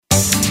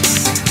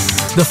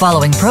The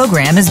following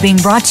program is being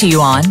brought to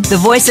you on the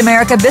Voice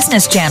America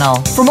Business Channel.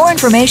 For more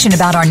information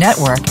about our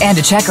network and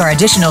to check our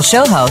additional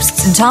show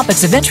hosts and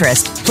topics of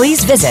interest,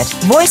 please visit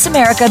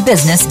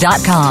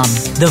voiceamericabusiness.com.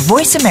 The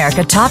Voice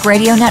America Talk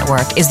Radio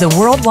Network is the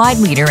worldwide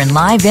leader in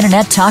live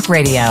Internet talk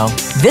radio.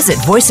 Visit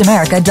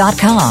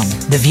voiceamerica.com.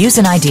 The views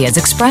and ideas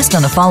expressed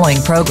on the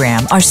following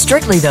program are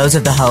strictly those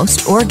of the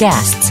host or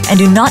guests and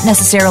do not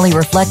necessarily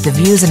reflect the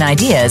views and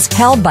ideas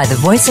held by the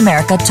Voice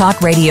America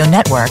Talk Radio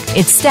Network,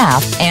 its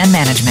staff, and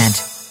management.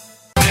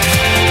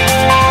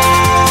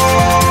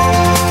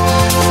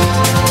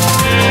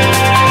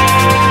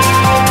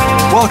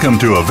 Welcome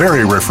to a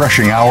very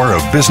refreshing hour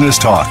of business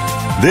talk.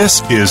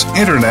 This is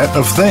Internet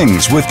of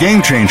Things with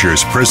Game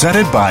Changers,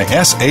 presented by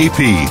SAP.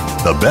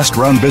 The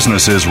best-run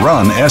businesses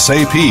run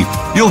SAP.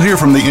 You'll hear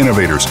from the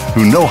innovators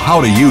who know how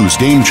to use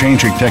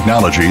game-changing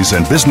technologies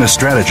and business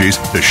strategies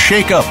to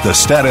shake up the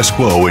status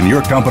quo in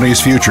your company's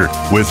future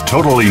with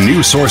totally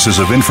new sources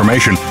of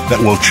information that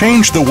will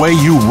change the way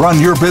you run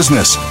your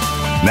business.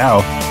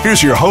 Now,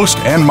 here's your host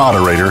and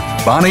moderator,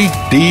 Bonnie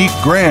D.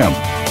 Graham.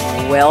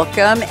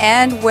 Welcome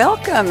and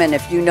welcome. And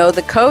if you know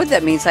the code,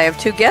 that means I have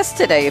two guests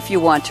today. If you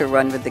want to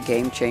run with the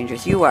Game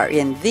Changers, you are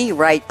in the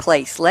right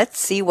place. Let's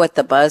see what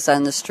the buzz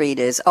on the street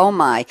is. Oh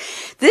my.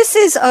 This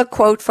is a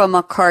quote from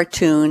a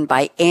cartoon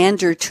by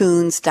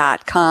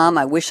Andertoons.com.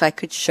 I wish I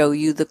could show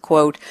you the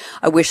quote.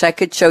 I wish I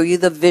could show you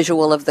the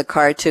visual of the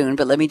cartoon,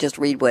 but let me just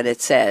read what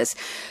it says.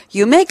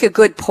 You make a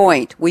good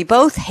point. We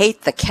both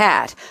hate the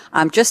cat.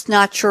 I'm just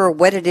not sure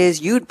what it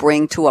is you'd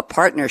bring to a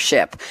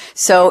partnership.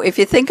 So if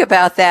you think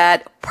about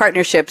that,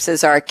 partnerships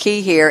is our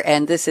key here,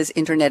 and this is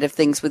Internet of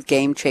Things with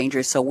Game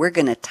Changers, so we're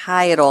going to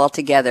tie it all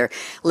together.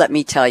 Let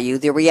me tell you,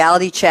 the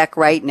reality check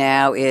right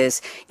now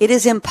is it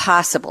is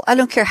impossible. I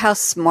don't care how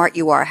smart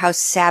you are, how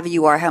savvy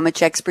you are, how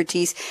much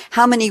expertise,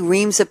 how many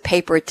reams of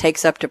paper it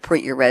takes up to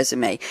print your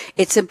resume.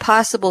 It's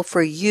impossible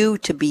for you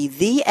to be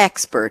the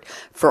expert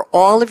for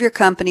all of your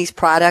company's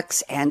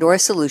products and or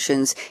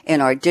solutions in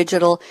our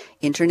digital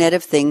Internet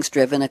of Things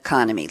driven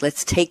economy.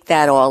 Let's take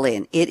that all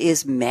in. It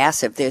is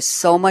massive. There's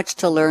so much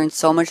to learn,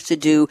 so much to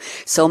do,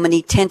 so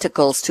many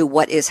tentacles to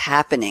what is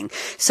happening.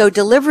 So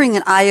delivering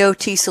an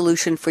IoT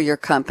solution for your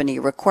company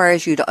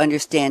requires you to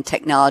understand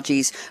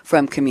technologies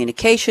from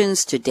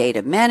communications to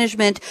data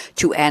management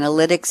to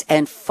analytics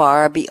and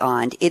far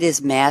beyond. It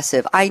is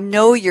massive. I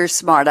know you're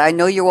smart. I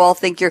know you all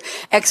think you're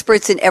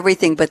experts in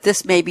everything, but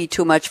this may be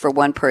too much for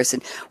one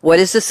person. What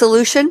is the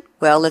solution?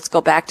 Well, let's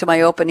go back to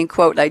my opening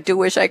quote. I do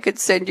wish I could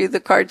send you the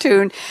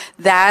cartoon.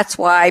 That's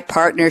why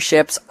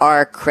partnerships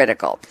are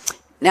critical.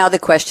 Now the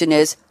question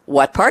is,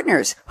 what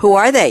partners? Who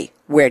are they?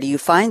 Where do you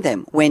find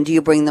them? When do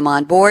you bring them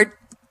on board?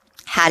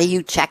 How do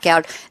you check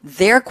out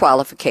their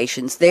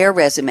qualifications, their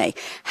resume?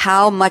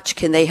 How much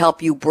can they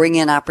help you bring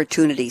in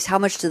opportunities? How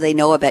much do they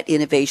know about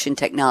innovation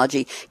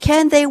technology?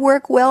 Can they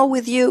work well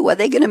with you? Are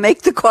they going to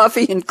make the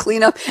coffee and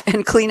clean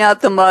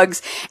out the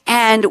mugs?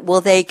 And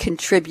will they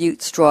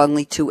contribute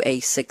strongly to a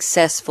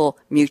successful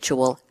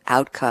mutual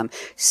outcome?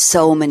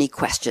 So many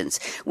questions.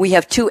 We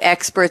have two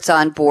experts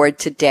on board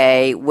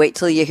today. Wait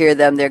till you hear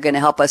them. They're going to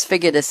help us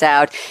figure this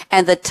out.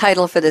 And the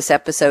title for this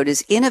episode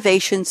is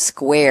Innovation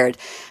Squared.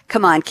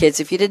 Come on, kids.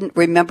 If you didn't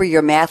remember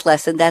your math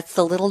lesson, that's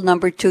the little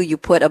number 2 you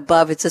put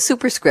above. It's a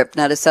superscript,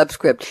 not a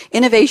subscript.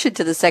 Innovation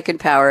to the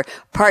second power.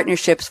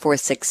 Partnerships for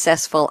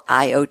successful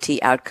IoT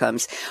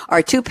outcomes.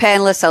 Our two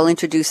panelists I'll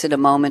introduce in a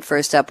moment.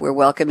 First up, we're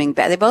welcoming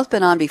back. They've both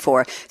been on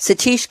before.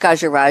 Satish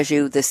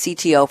Gajaraju, the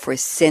CTO for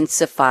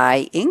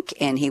Sensify Inc.,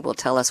 and he will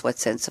tell us what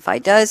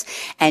Sensify does.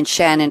 And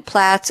Shannon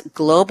Platts,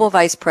 Global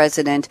Vice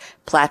President,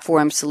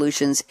 Platform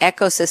Solutions,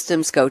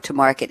 Ecosystems,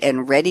 Go-to-Market,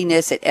 and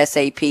Readiness at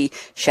SAP.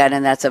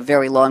 Shannon, that's a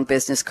very long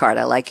business card.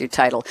 I like your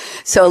title.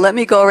 So let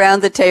me go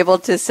around the table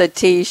to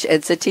Satish.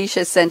 And Satish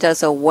has sent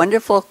us a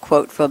wonderful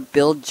quote from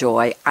Bill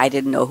Joy. I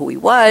didn't know who he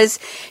was.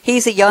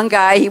 He's a young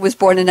guy. He was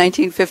born in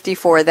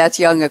 1954. That's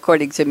young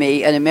according to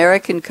me. An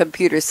American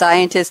computer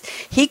scientist.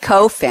 He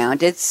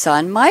co-founded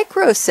Sun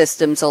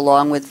Microsystems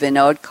along with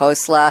Vinod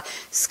Khosla,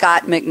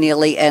 Scott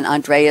McNealy, and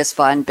Andreas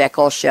von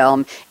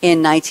Beckelshelm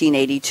in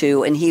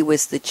 1982. And he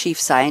was the chief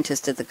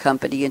scientist of the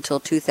company until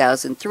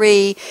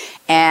 2003.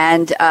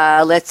 And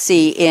let's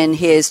see, in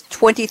his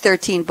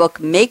 2013 book,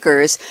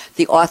 Makers,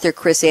 the author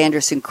Chris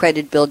Anderson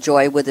credited Bill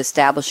Joy with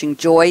establishing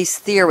Joy's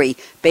theory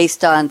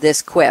based on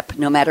this quip.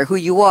 No matter who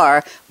you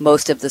are,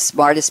 most of the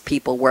smartest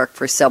people work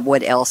for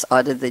someone else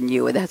other than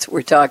you. And that's what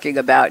we're talking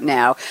about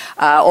now.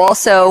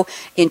 Also,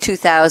 in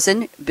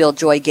 2000, Bill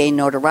Joy gained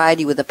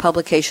notoriety with the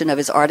publication of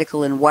his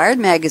article in Wired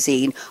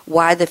magazine,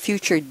 Why the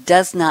Future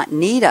Does Not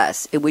Need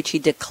Us, in which he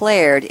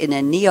declared in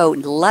a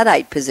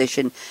neo-Luddite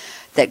position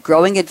that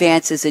growing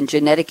advances in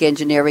genetic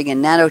engineering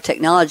and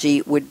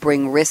nanotechnology would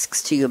bring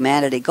risks to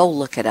humanity. Go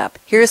look it up.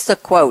 Here's the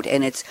quote,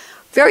 and it's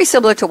very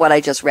similar to what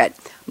I just read.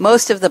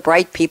 Most of the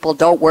bright people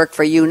don't work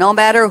for you, no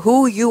matter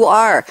who you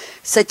are.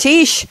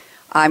 Satish,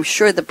 I'm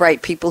sure the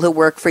bright people who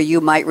work for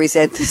you might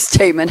resent this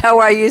statement. How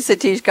are you,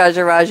 Satish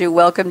Gajaraju?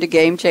 Welcome to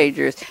Game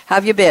Changers. How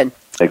have you been?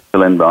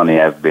 Excellent, Bonnie.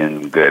 I've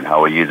been good.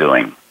 How are you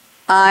doing?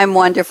 I'm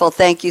wonderful.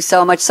 Thank you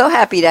so much. So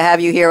happy to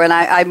have you here. And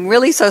I'm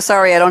really so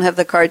sorry I don't have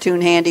the cartoon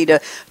handy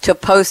to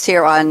post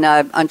here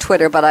on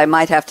Twitter, but I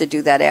might have to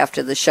do that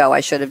after the show.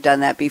 I should have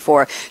done that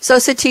before. So,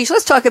 Satish,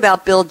 let's talk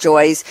about Bill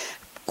Joy's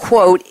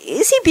quote.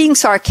 Is he being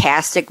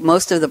sarcastic?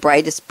 Most of the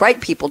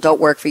bright people don't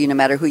work for you no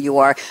matter who you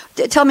are.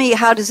 Tell me,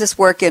 how does this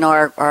work in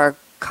our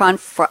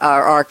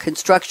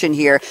construction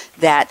here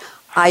that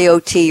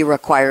IoT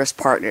requires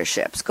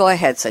partnerships? Go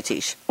ahead,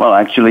 Satish. Well,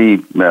 actually,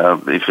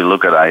 if you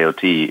look at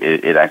IoT,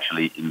 it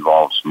actually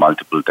involves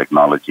multiple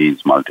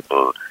technologies,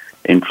 multiple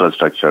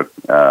infrastructure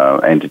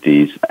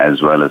entities,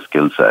 as well as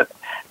skill set.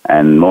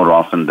 And more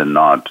often than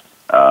not,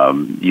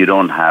 you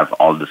don't have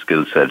all the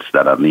skill sets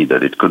that are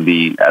needed. It could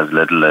be as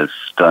little as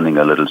turning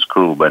a little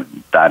screw, but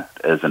that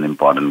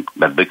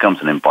becomes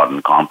an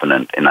important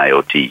component in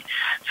IoT.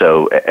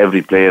 So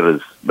every player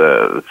is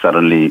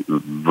suddenly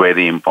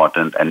very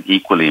important and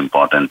equally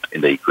important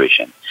in the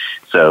equation.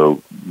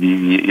 So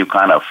you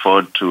can't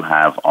afford to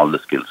have all the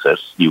skill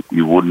sets.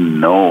 You wouldn't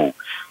know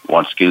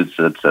what skill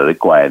sets are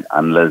required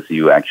unless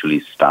you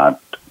actually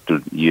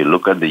you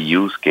look at the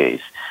use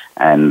case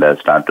and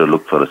start to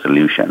look for a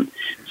solution.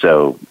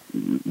 So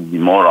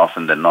more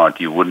often than not,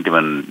 you wouldn't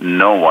even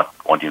know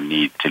what you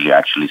need till you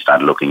actually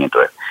start looking into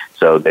it.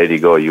 So there you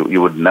go.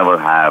 You would never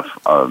have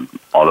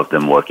all of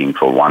them working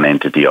for one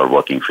entity or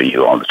working for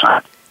you all the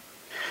time.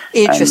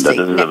 Interesting.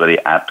 And this is a very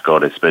apt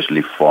code,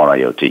 especially for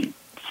IoT.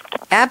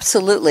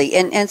 Absolutely.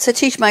 And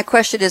Satish, my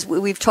question is,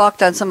 we've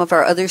talked on some of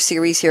our other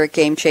series here at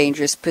Game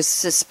Changers,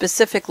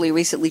 specifically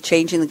recently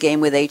Changing the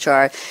Game with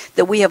HR,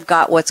 that we have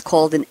got what's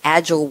called an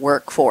agile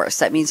workforce.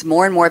 That means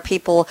more and more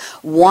people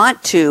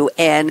want to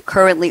and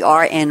currently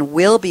are and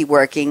will be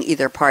working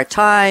either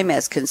part-time,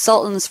 as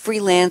consultants,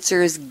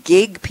 freelancers,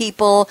 gig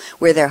people,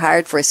 where they're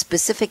hired for a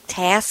specific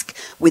task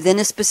within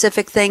a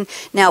specific thing.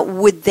 Now,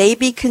 would they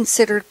be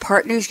considered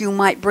partners you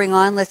might bring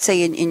on? Let's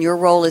say in your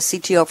role as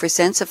CTO for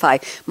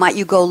Sensify, might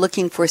you go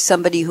looking for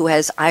somebody who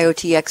has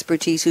IoT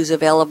expertise who's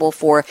available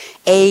for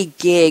a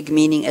gig,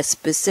 meaning a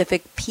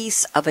specific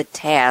piece of a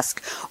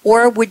task?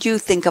 Or would you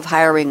think of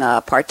hiring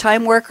a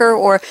part-time worker,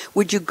 or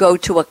would you go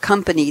to a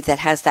company that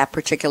has that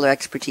particular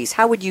expertise?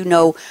 How would you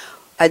know?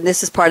 And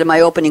this is part of my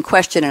opening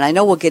question, and I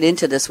know we'll get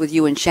into this with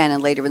you and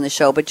Shannon later in the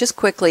show, but just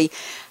quickly,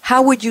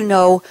 how would you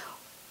know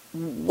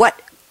what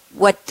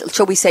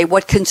shall we say,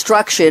 what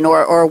construction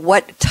or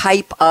what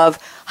type of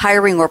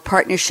hiring or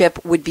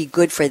partnership would be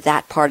good for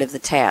that part of the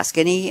task?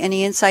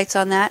 Any insights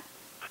on that?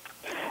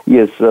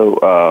 Yes,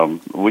 so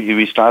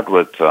we start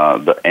with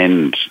the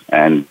end,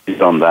 and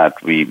based on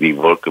that, we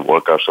work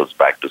ourselves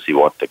back to see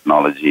what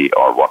technology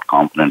or what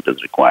component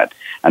is required.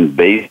 And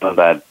based on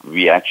that,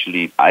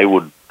 I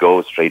would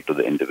go straight to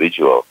the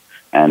individual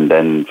and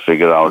then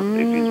figure out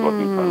if he's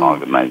working for an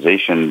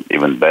organization,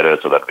 even better,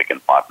 so that we can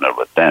partner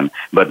with them.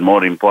 But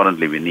more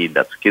importantly, we need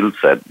that skill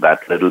set,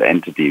 that little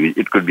entity.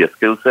 It could be a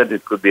skill set,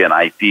 it could be an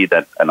IP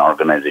that an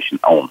organization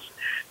owns.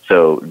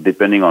 So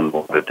depending on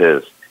what it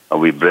is,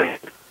 we bring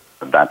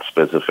that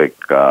specific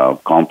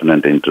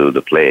component into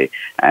the play.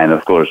 And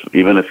of course,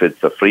 even if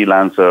it's a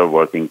freelancer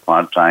working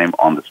part-time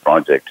on this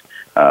project,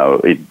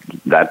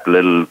 that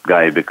little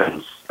guy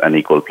becomes an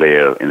equal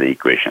player in the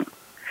equation.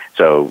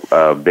 So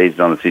based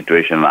on the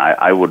situation,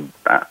 I would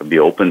be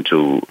open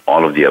to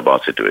all of the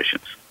above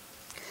situations.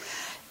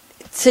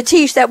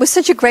 Satish, that was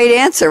such a great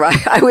answer.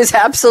 I was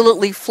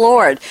absolutely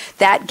floored.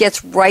 That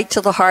gets right to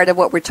the heart of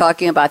what we're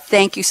talking about.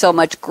 Thank you so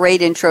much. Great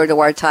intro to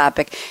our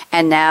topic.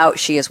 And now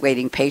she is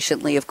waiting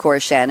patiently, of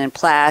course, Shannon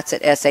Platts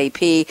at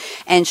SAP.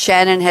 And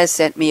Shannon has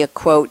sent me a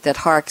quote that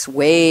harks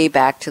way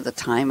back to the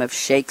time of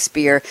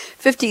Shakespeare,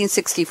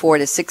 1564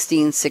 to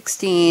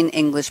 1616,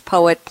 English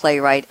poet,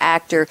 playwright,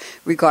 actor,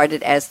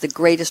 regarded as the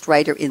greatest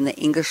writer in the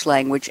English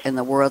language and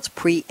the world's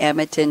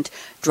preeminent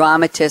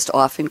dramatist,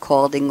 often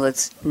called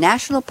England's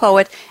national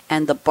poet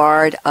and the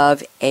Bard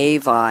of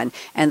Avon.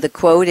 And the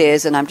quote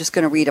is, and I'm just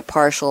going to read a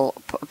partial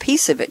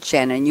piece of it,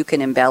 Shannon, you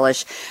can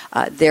embellish.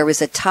 There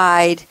is a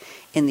tide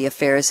in the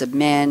affairs of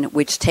men,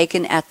 which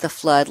taken at the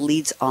flood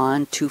leads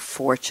on to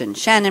fortune.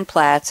 Shannon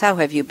Platts, how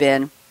have you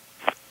been?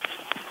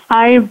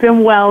 I've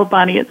been well,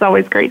 Bonnie. It's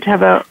always great to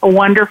have a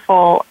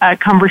wonderful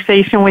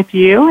conversation with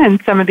you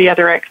and some of the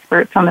other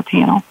experts on the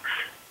panel.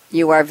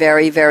 You are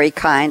very, very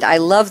kind. I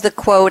love the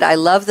quote. I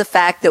love the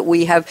fact that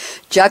we have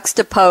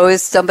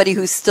juxtaposed somebody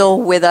who's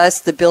still with us,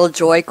 the Bill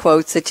Joy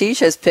quote Satish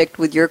has picked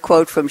with your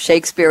quote from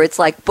Shakespeare. It's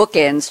like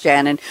bookends,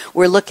 Shannon.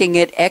 We're looking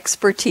at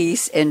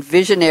expertise and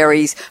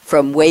visionaries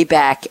from way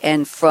back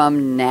and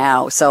from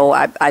now.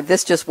 So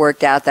this just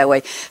worked out that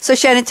way. So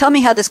Shannon, tell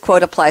me how this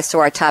quote applies to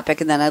our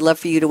topic, and then I'd love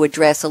for you to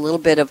address a little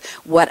bit of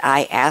what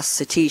I asked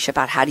Satish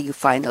about how do you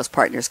find those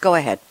partners. Go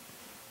ahead.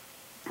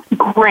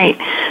 Great.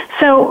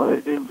 So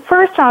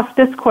first off,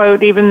 this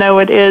quote, even though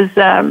it is,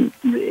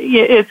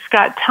 it's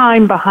got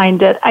time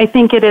behind it, I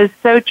think it is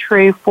so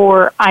true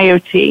for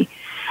IoT.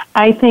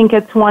 I think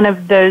it's one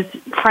of those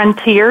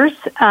frontiers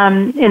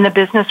in the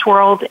business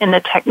world, in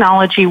the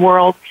technology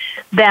world,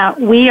 that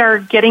we are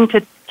getting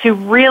to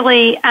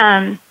really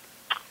not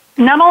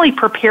only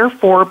prepare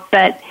for,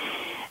 but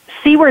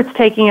see where it's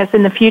taking us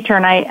in the future.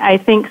 And I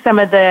think some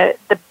of the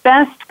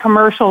best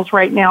commercials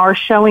right now are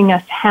showing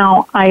us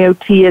how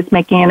IoT is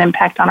making an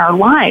impact on our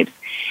lives.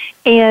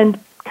 And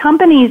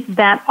companies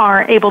that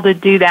are able to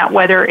do that,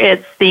 whether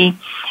it's the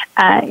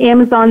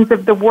Amazons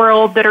of the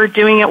world that are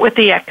doing it with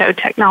the Echo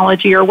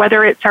technology, or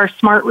whether it's our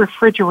smart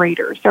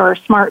refrigerators or our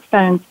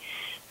smartphones,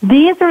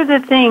 these are the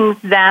things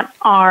that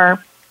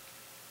are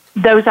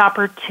those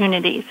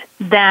opportunities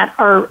that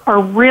are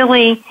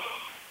really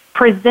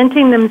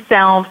presenting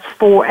themselves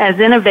as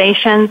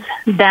innovations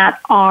that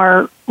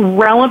are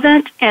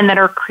relevant and that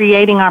are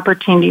creating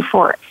opportunity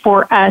for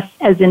us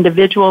as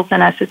individuals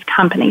and us as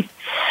companies.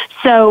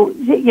 So,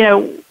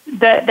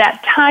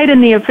 that tide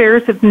in the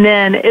affairs of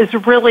men is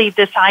really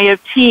this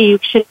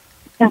IoT should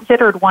be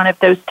considered one of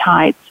those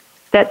tides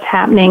that's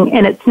happening.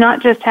 And it's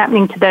not just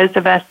happening to those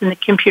of us in the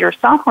computer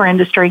software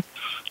industry.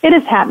 It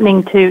is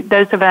happening to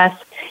those of us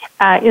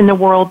in the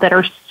world that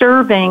are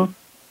serving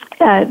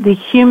the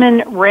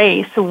human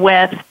race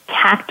with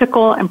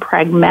tactical and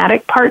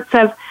pragmatic parts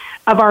of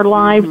our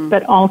lives,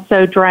 but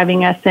also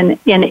driving us in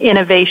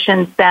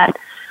innovations that,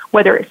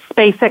 whether it's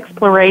space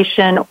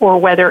exploration or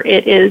whether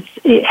it is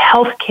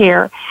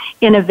healthcare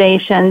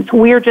innovations,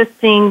 we're just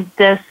seeing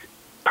this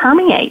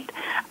permeate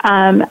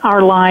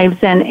our lives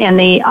and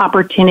the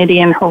opportunity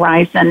and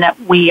horizon that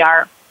we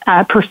are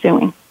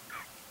pursuing.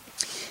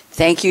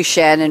 Thank you,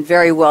 Shannon.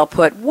 Very well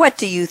put. What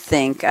do you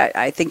think?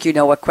 I think you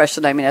know what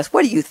question I'm going to ask.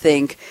 What do you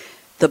think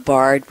the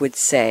Bard would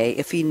say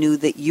if he knew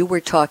that you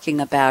were talking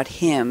about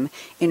him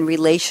in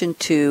relation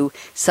to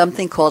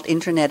something called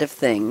Internet of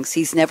Things?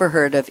 He's never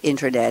heard of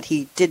Internet.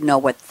 He didn't know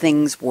what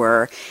things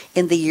were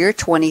in the year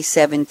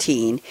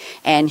 2017.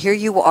 And here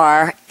you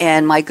are.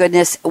 And my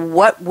goodness,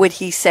 what would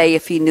he say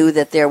if he knew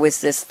that there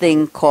was this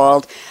thing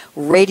called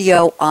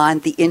radio on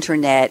the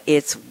Internet?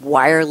 It's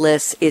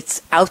wireless.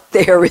 It's out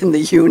there in the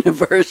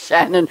universe,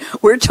 Shannon.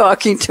 We're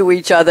talking to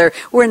each other.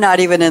 We're not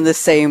even in the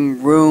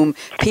same room.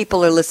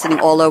 People are listening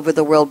all over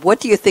the world. What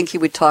do you think he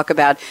would talk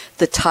about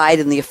the tide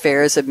and the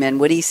affairs of men?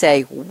 Would he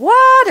say,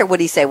 what? Or would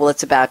he say, well,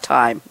 it's about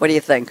time? What do you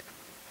think?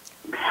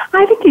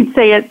 I think he'd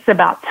say it's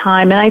about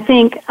time. And I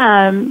think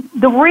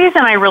the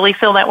reason I really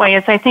feel that way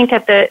is I think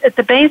at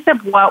the base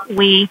of what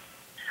we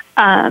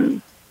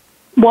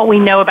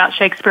know about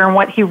Shakespeare and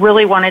what he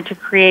really wanted to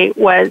create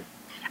was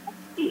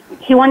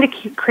he wanted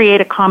to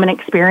create a common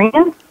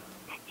experience.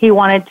 He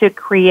wanted to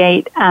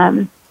create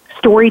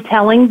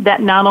storytelling that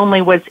not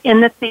only was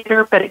in the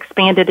theater but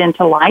expanded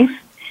into life.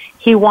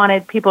 He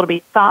wanted people to be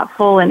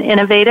thoughtful and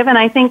innovative, and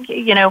I think,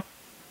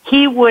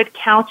 he would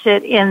couch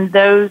it in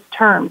those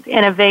terms,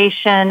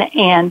 innovation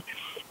and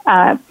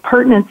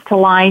pertinence to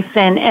life,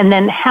 and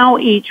then how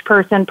each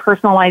person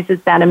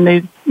personalizes that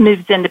and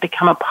moves in to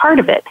become a part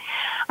of it.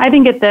 I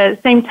think at the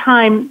same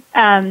time,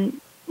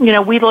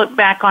 we look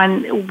back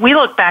on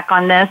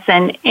this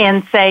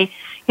and say,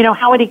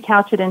 how would he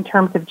couch it in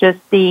terms of just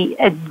the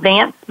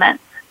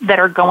advancements that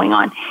are going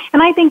on?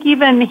 And I think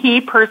even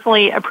he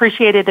personally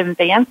appreciated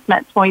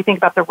advancements when we think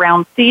about the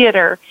Round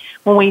Theater,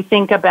 when we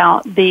think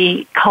about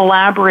the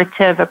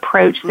collaborative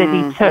approach that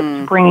he took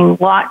to bringing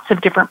lots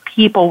of different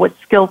people with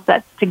skill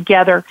sets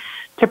together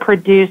to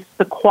produce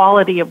the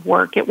quality of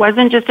work. It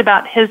wasn't just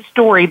about his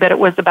story, but it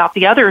was about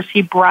the others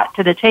he brought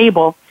to the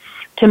table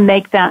to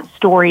make that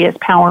story as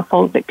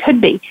powerful as it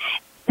could be.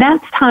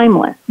 That's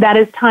timeless. That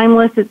is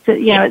timeless. It's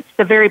it's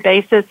the very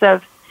basis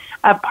of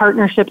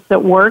partnerships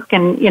that work,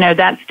 and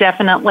that's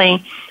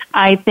definitely,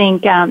 I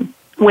think,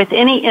 with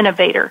any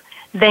innovator,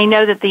 they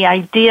know that the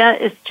idea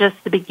is just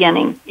the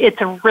beginning.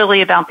 It's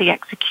really about the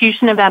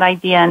execution of that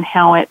idea and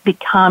how it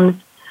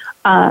becomes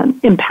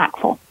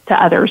impactful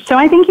to others. So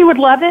I think he would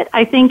love it.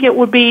 I think it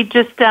would be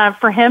just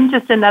for him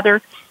just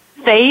another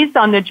phase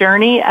on the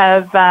journey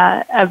of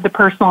the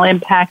personal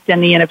impact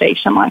and the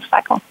innovation life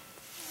cycle.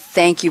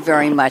 Thank you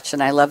very much,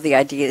 and I love the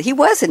idea. He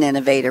was an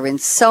innovator in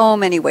so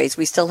many ways.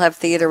 We still have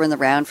theater in the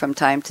round from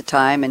time to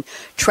time, and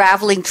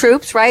traveling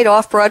troops, right,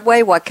 off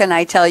Broadway. What can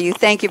I tell you?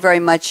 Thank you very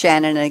much,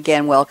 Shannon, and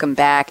again, welcome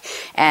back.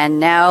 And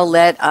now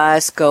let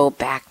us go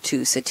back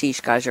to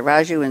Satish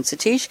Gajaraju. And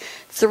Satish,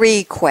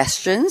 3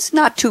 questions,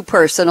 not too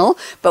personal,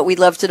 but we'd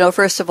love to know,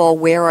 first of all,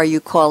 where are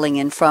you calling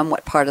in from?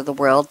 What part of the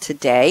world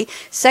today?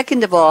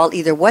 Second of all,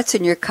 either what's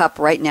in your cup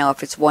right now,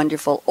 if it's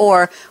wonderful,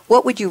 or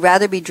what would you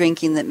rather be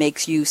drinking that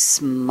makes you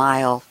smile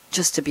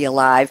just to be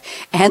alive?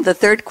 And the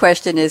third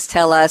question is,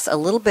 tell us a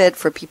little bit,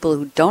 for people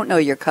who don't know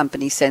your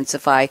company,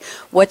 Sensify,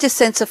 what does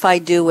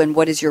Sensify do and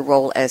what is your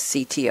role as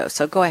CTO?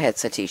 So go ahead,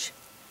 Satish.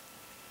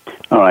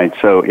 All right.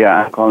 So,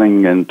 I'm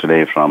calling in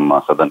today from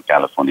Southern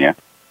California.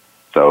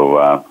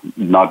 So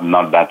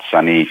not that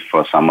sunny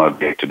for summer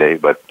day today,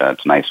 but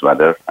it's nice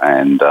weather,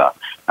 and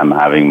I'm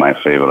having my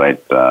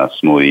favorite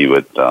smoothie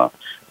with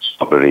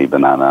strawberry,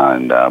 banana,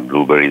 and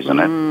blueberries in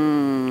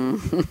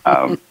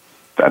it.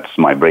 That's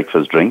my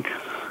breakfast drink.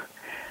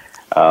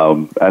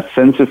 At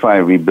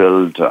Sensify, we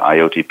build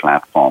IoT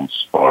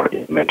platforms for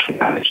inventory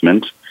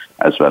management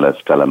as well as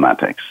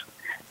telematics.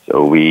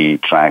 So we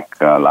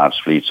track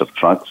large fleets of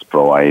trucks,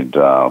 provide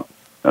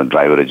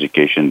driver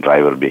education,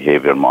 driver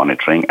behavior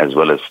monitoring, as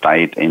well as tie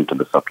it into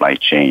the supply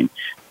chain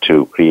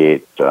to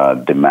create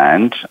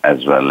demand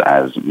as well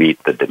as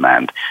meet the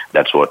demand.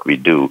 That's what we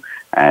do.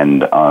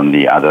 And on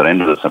the other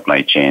end of the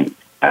supply chain,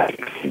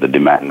 the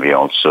demand, we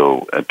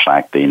also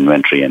track the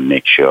inventory and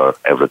make sure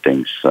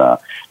everything's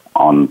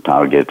on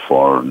target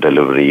for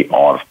delivery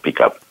or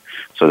pickup.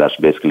 So that's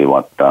basically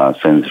what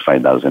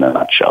Sensify does in a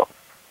nutshell.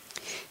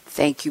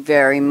 Thank you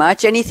very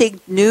much. Anything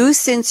new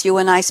since you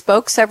and I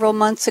spoke several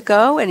months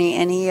ago?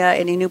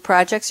 Any new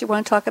projects you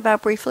want to talk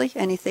about briefly?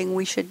 Anything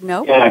we should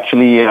know? Yeah,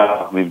 actually,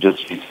 we've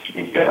just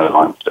recently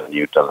launched a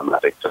new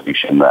telematics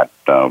solution that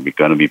we're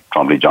going to be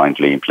probably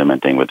jointly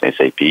implementing with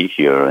SAP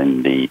here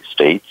in the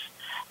States.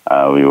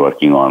 We're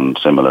working on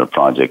similar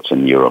projects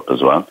in Europe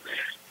as well.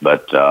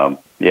 But,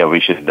 we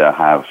should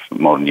have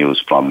more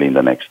news probably in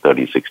the next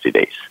 30, 60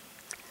 days.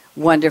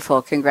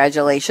 Wonderful.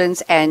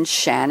 Congratulations. And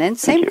Shannon,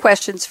 same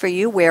questions for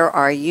you. Where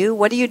are you?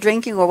 What are you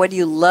drinking, or what do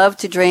you love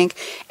to drink?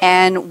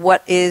 And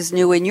what is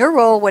new in your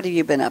role? What have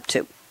you been up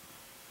to?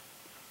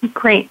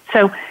 Great.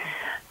 So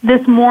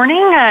this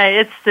morning,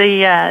 it's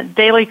the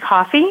daily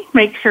coffee.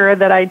 Make sure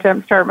that I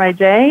jumpstart my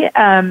day.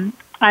 I'm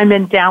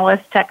in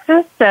Dallas,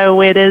 Texas,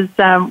 so it is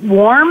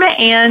warm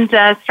and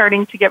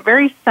starting to get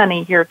very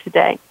sunny here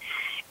today.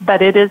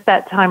 But it is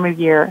that time of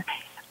year.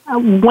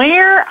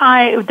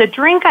 The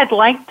drink I'd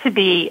like to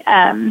be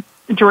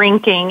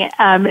drinking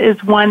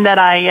is one that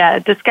I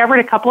discovered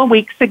a couple of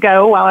weeks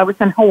ago while I was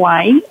in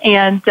Hawaii,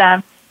 and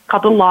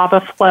called the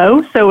Lava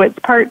Flow. So it's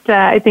part,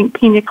 I think,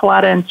 pina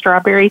colada and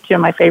strawberry, two of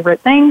my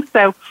favorite things.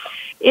 So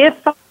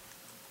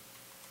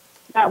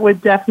that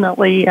would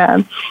definitely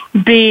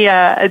be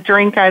a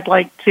drink I'd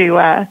like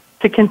to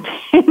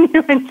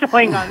continue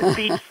enjoying on the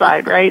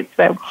beachside, right?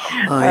 So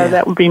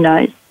that would be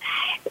nice.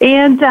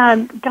 And,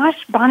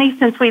 gosh, Bonnie,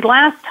 since we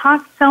last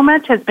talked, so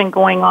much has been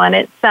going on.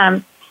 It's,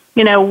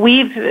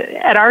 we've,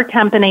 at our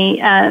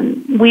company,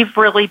 we've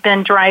really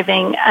been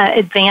driving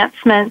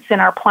advancements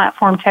in our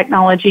platform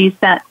technologies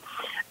that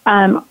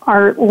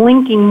are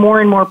linking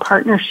more and more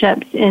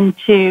partnerships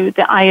into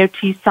the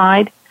IoT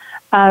side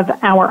of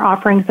our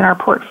offerings in our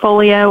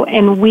portfolio.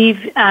 And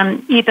we've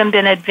even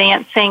been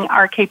advancing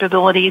our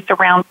capabilities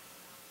around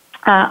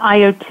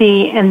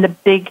IoT and the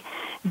big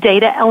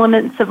data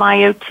elements of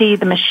IoT,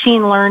 the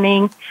machine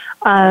learning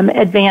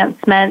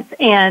advancements,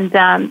 and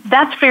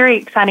that's very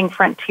exciting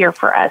frontier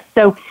for us.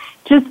 So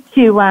just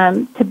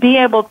to be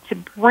able to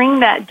bring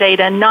that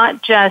data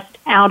not just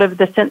out of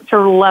the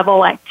sensor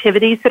level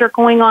activities that are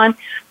going on,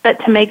 but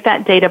to make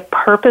that data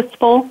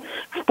purposeful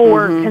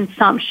for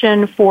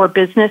consumption for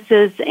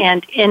businesses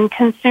and end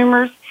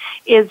consumers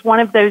is one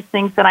of those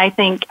things that I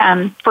think,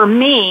 for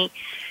me,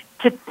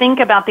 to think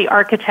about the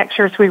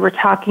architectures we were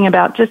talking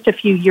about just a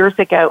few years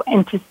ago,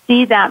 and to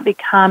see that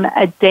become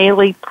a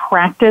daily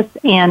practice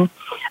and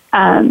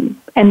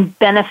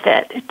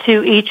benefit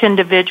to each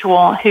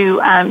individual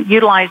who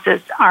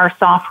utilizes our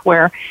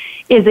software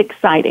is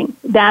exciting.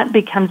 That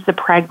becomes the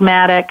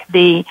pragmatic,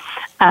 the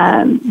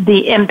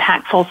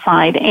impactful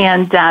side,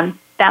 and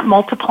that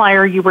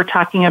multiplier you were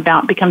talking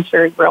about becomes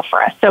very real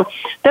for us. So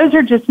those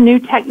are just new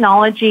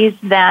technologies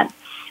that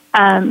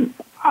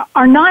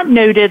are not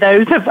new to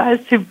those of us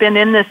who've been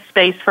in this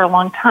space for a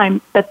long time,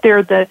 but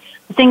they're the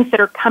things that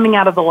are coming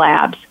out of the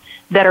labs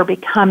that are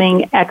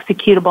becoming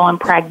executable and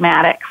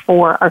pragmatic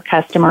for our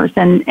customers.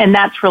 And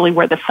that's really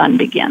where the fun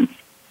begins.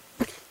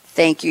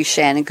 Thank you,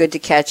 Shannon. Good to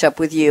catch up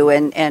with you.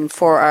 And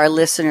for our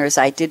listeners,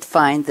 I did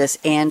find this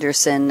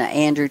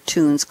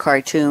Andertoons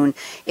cartoon.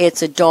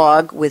 It's a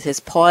dog with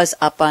his paws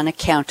up on a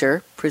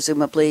counter,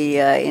 presumably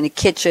in a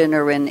kitchen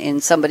or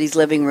in somebody's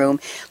living room,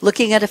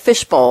 looking at a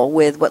fishbowl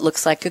with what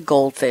looks like a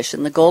goldfish.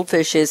 And the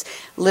goldfish is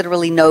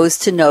literally nose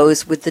to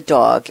nose with the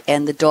dog.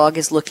 And the dog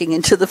is looking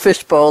into the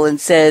fishbowl and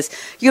says,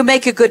 "You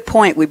make a good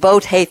point. We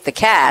both hate the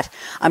cat.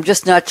 I'm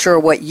just not sure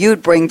what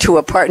you'd bring to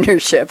a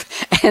partnership."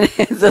 And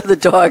the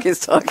dog is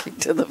talking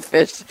to the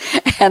fish.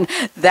 And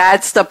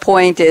that's the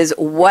point, is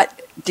what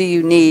do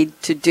you need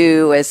to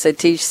do? As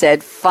Satish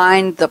said,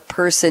 find the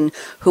person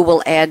who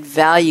will add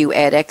value,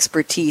 add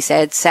expertise,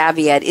 add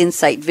savvy, add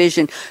insight,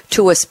 vision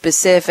to a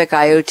specific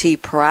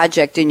IoT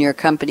project in your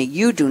company.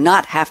 You do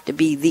not have to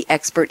be the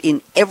expert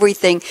in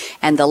everything,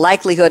 and the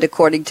likelihood,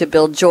 according to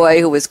Bill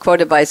Joy, who was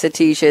quoted by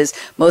Satish, is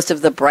most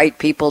of the bright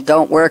people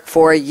don't work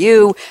for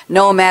you,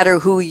 no matter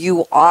who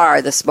you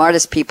are, the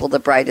smartest people, the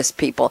brightest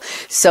people.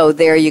 So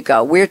there you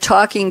go. We're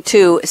talking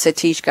to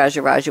Satish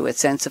Gajaraju at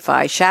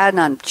Sensify,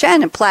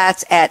 Shannon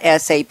Platts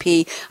at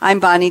SAP. I'm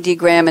Bonnie D.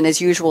 Graham, and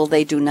as usual,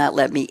 they do not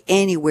let me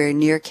anywhere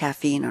near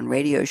caffeine on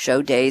radio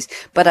show days,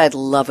 but I'd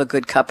love a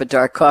good cup of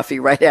dark coffee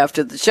right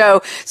after the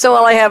show. So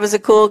all I have is a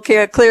cool,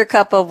 clear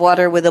cup of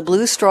water with a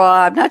blue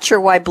straw. I'm not sure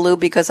why blue,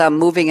 because I'm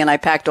moving and I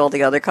packed all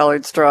the other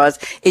colored straws.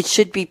 It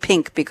should be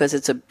pink because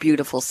it's a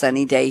beautiful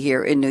sunny day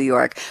here in New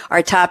York.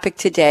 Our topic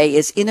today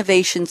is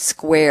Innovation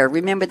Square.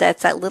 Remember,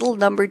 that's that little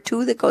number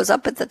 2 that goes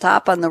up at the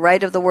top on the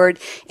right of the word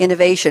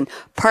innovation.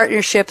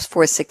 Partnerships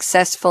for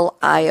successful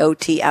IoT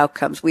IoT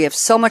outcomes. We have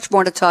so much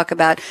more to talk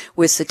about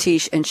with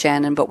Satish and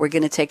Shannon, but we're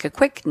going to take a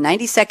quick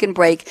 90-second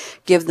break,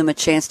 give them a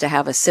chance to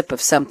have a sip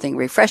of something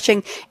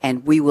refreshing,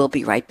 and we will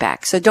be right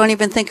back. So don't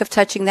even think of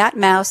touching that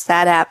mouse,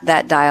 that app,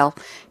 that dial.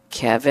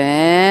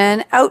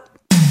 Kevin, out.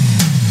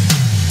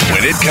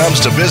 When it comes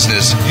to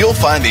business, you'll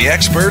find the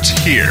experts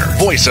here.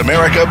 Voice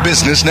America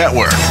Business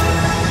Network.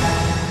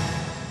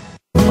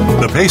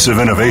 The pace of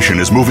innovation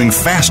is moving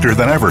faster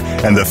than ever,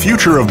 and the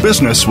future of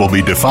business will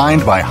be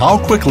defined by how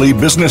quickly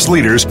business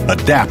leaders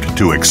adapt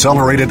to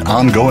accelerated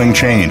ongoing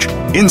change.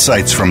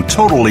 Insights from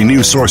totally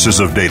new sources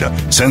of data,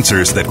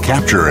 sensors that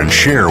capture and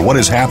share what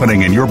is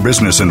happening in your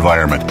business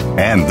environment,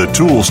 and the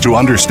tools to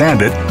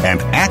understand it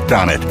and act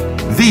on it.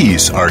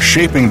 These are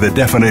shaping the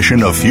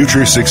definition of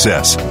future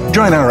success.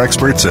 Join our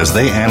experts as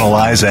they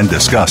analyze and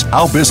discuss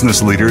how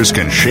business leaders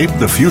can shape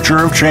the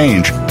future of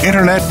change.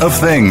 Internet of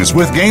Things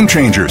with Game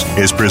Changers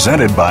is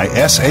presented by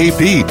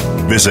SAP.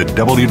 Visit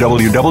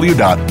www.sap.com.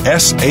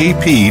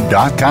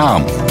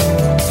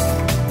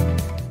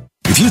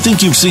 If you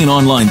think you've seen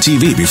online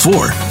TV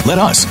before, let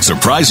us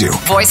surprise you.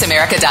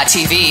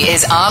 VoiceAmerica.tv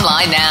is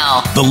online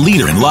now. The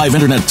leader in live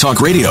internet talk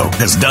radio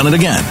has done it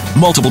again.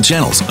 Multiple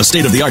channels, a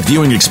state-of-the-art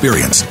viewing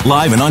experience,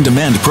 live and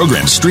on-demand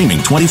programs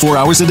streaming 24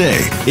 hours a day.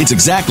 It's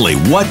exactly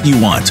what you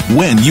want,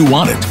 when you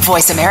want it.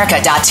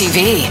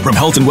 VoiceAmerica.tv. From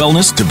health and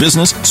wellness to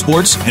business,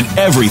 sports, and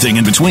everything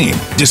in between.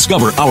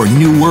 Discover our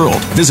new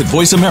world. Visit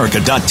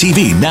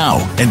VoiceAmerica.tv now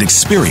and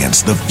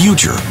experience the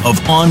future of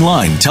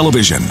online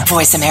television.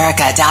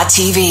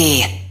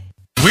 VoiceAmerica.tv.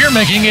 We're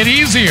making it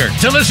easier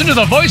to listen to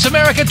the Voice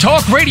America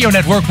Talk Radio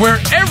Network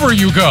wherever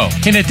you go.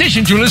 In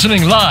addition to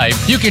listening live,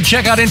 you can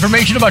check out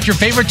information about your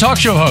favorite talk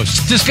show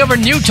hosts, discover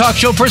new talk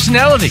show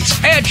personalities,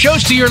 add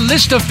shows to your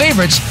list of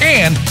favorites,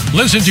 and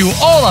listen to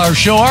all our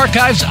show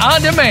archives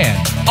on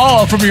demand.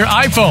 All from your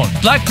iPhone,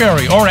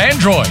 BlackBerry, or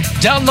Android.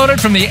 Download it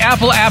from the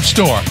Apple App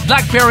Store,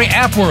 BlackBerry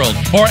App World,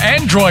 or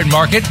Android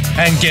Market,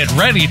 and get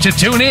ready to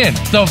tune in.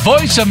 The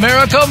Voice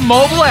America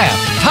mobile app,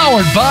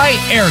 powered by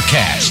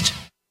Aircast.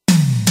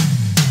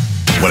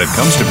 When it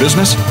comes to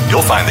business,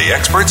 you'll find the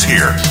experts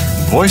here.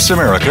 Voice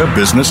America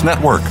Business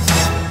Network.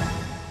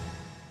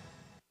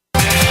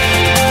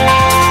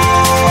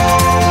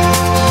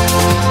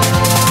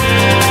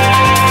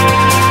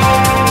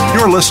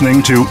 You're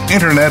listening to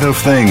Internet of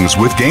Things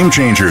with Game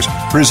Changers,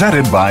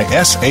 presented by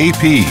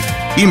SAP.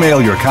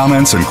 Email your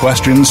comments and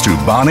questions to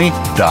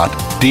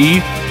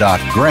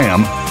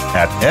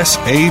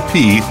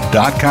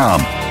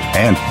bonnie.d.graham@sap.com.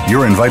 And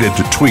you're invited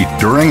to tweet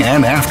during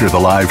and after the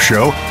live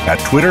show at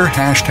Twitter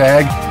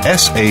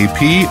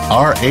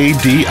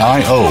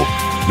 #SAPRADIO.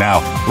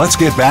 Now, let's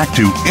get back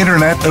to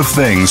Internet of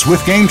Things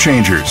with Game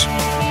Changers.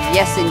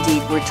 Yes,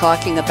 indeed. We're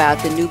talking about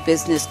the new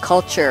business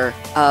culture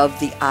of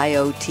the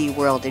IoT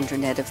world,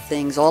 Internet of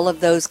Things, all of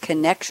those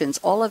connections,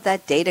 all of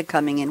that data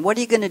coming in. What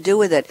are you going to do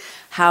with it?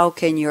 How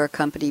can your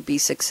company be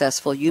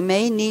successful? You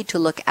may need to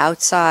look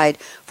outside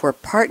for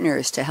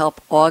partners to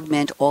help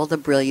augment all the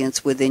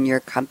brilliance within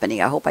your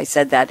company. I hope I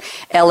said that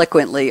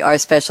eloquently. Our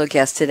special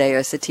guests today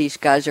are Satish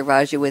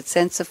Gajaraju with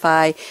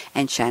Sensify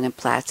and Shannon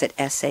Platts at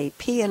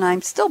SAP, and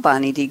I'm still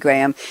Bonnie D.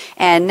 Graham.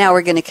 And now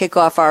we're going to kick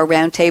off our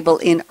roundtable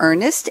in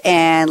earnest,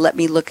 and let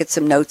me look at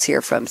some notes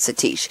here from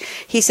Satish.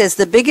 He says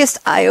the biggest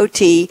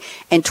IoT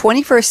and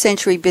 21st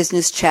century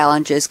business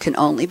challenges can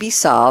only be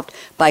solved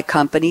by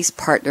companies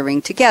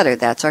partnering together.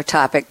 That's our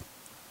topic.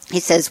 He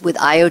says with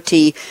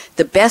IoT,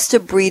 the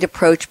best-of-breed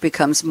approach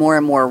becomes more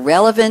and more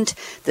relevant.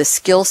 The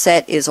skill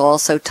set is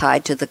also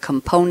tied to the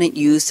component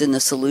used in the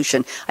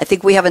solution. I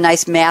think we have a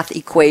nice math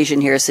equation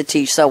here,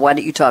 Satish, so why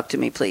don't you talk to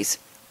me, please?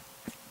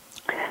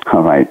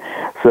 All right.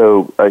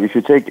 So if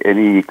you take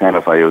any kind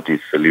of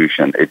IoT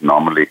solution, it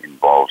normally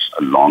involves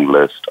a long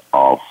list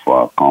of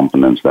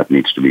components that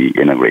needs to be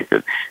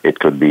integrated. It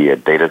could be a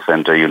data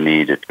center you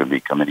need. It could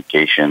be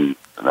communication,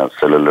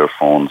 cellular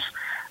phones,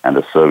 and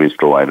the service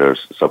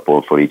providers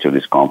support for each of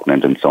these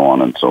components and so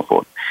on and so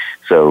forth.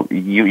 So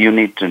you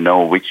need to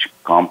know which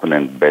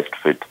component best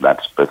fits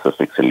that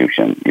specific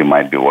solution. You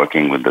might be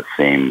working with the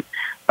same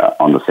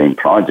on the same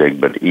project,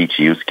 but each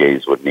use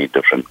case would need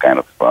different kind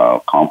of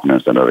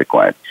components that are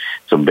required.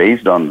 So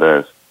based on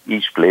this,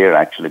 each player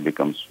actually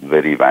becomes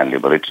very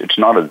valuable. It's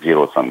not a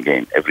zero-sum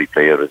game. Every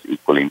player is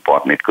equally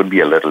important. It could be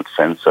a little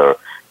sensor,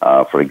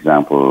 for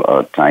example,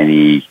 a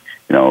tiny,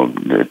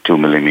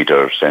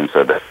 2-millimeter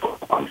sensor that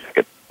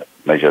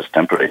measures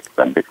temperature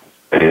and becomes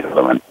very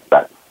relevant.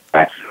 That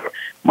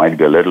might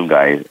be a little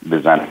guy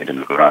designing it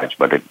in the garage,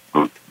 but it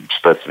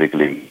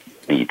specifically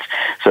needs.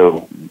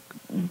 So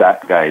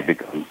that guy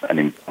becomes an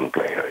important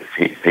player.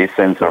 If his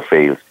sensor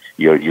fails,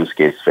 your use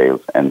case fails,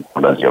 and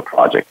so does your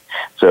project.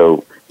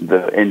 So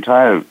the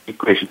entire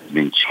equation has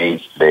been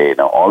changed today.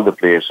 Now all the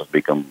players have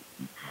become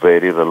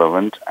very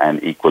relevant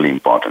and equally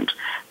important.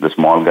 The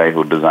small guy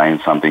who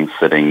designs something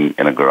sitting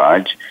in a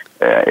garage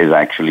is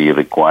actually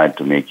required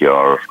to make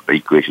your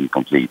equation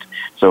complete.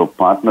 So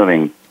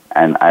partnering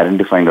and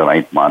identifying the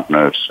right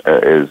partners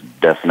is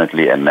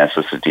definitely a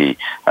necessity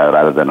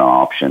rather than an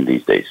option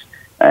these days.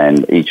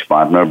 And each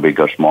partner, big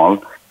or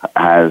small,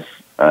 has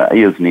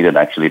is needed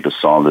actually to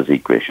solve this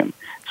equation.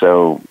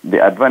 So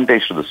the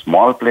advantage to the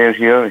small player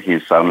here,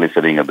 he's suddenly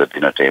sitting at the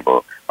dinner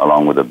table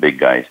along with the big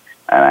guys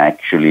and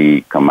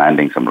actually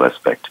commanding some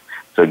respect.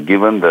 So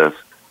given this,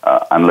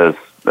 unless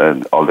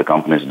all the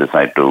companies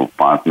decide to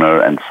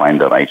partner and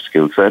find the right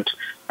skill set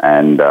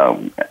and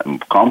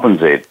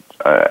compensate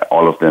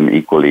all of them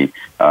equally,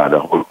 the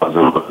whole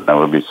puzzle will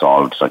never be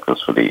solved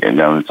successfully. And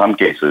in some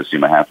cases, you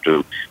may have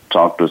to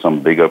talk to some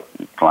bigger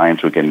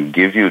clients who can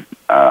give you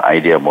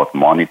idea about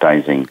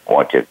monetizing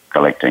what you're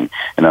collecting.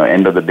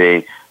 End of the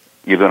day,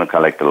 you're going to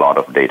collect a lot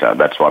of data.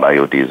 That's what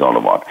IoT is all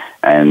about.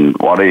 And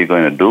what are you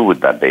going to do with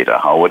that data?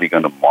 How are you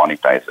going to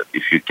monetize it?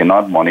 If you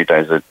cannot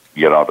monetize it,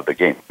 you're out of the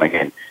game.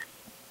 Again,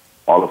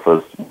 all of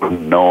us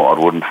wouldn't know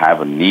or wouldn't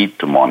have a need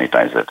to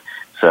monetize it.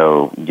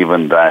 So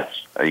given that,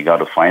 you got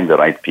to find the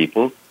right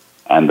people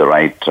and the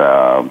right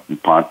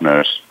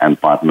partners and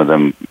partner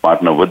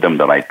with them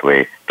the right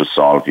way to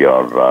solve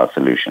your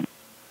solution.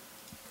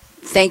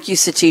 Thank you,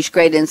 Satish.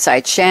 Great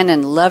insight.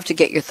 Shannon, love to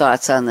get your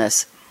thoughts on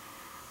this.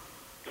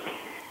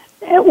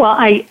 Well,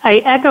 I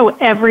echo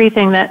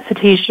everything that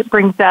Satish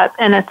brings up,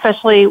 and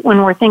especially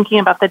when we're thinking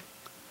about the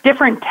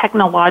different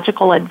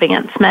technological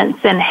advancements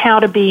and how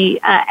to be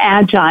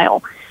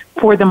agile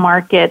for the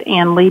market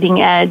and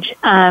leading edge,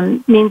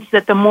 means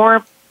that the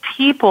more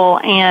people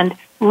and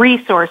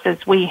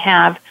resources we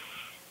have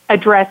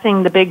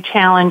addressing the big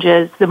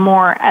challenges, the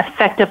more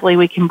effectively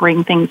we can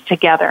bring things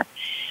together.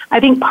 I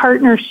think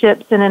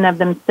partnerships in and of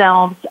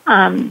themselves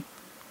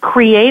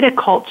create a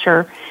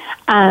culture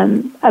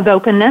of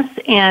openness,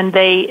 and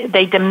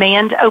they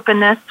demand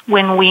openness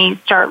when we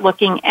start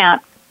looking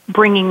at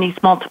bringing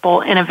these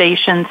multiple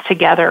innovations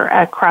together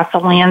across a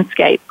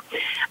landscape.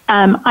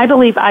 I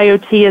believe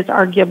IoT is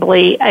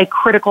arguably a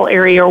critical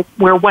area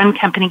where one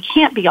company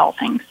can't be all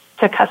things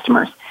to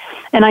customers.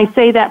 And I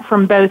say that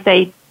from both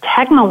a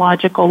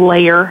technological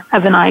layer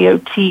of an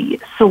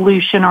IoT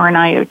solution or an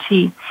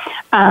IoT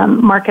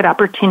market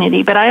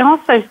opportunity, but I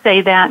also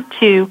say that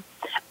to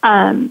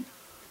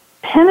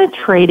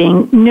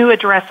penetrating new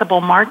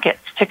addressable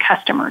markets to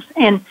customers.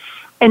 And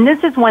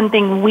this is one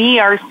thing we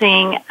are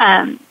seeing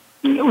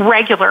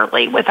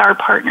regularly with our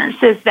partners,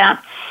 is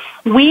that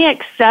we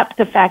accept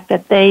the fact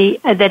that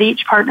that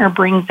each partner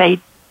brings a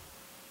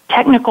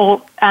technical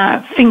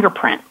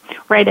fingerprint,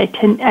 right? A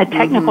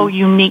technical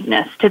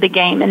uniqueness to the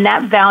game, and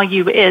that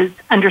value is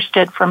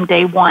understood from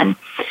day one.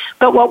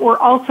 But what we're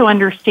also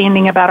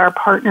understanding about our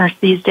partners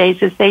these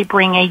days is they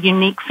bring a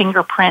unique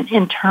fingerprint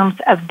in terms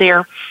of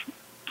their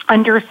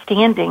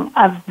understanding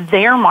of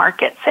their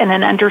markets and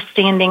an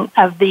understanding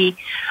of the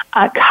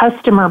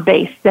customer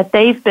base that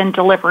they've been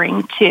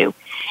delivering to.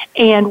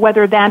 And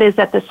whether that is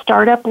at the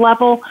startup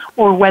level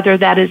or whether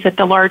that is at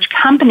the large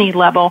company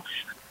level,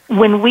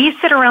 when we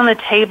sit around the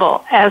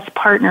table as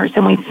partners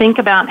and we think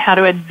about how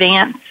to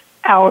advance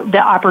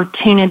the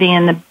opportunity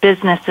and the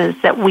businesses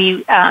that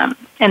we and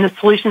the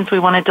solutions we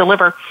want to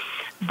deliver,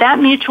 that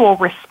mutual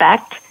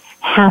respect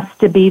has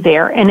to be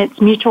there. And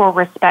it's mutual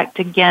respect,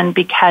 again,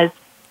 because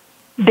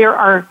there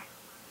are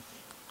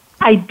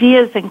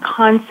ideas and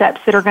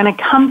concepts that are going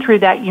to come through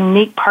that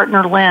unique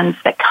partner lens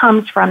that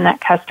comes from that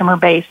customer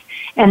base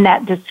and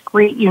that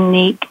discrete,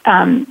 unique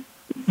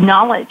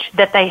knowledge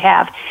that they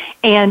have.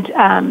 And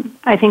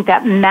I think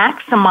that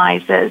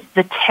maximizes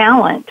the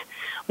talent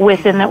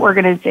within the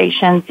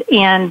organizations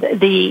and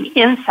the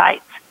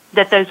insights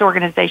that those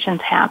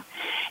organizations have.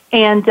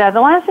 And the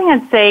last thing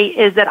I'd say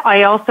is that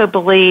I also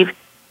believe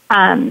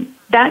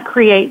that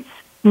creates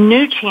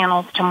new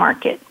channels to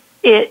market.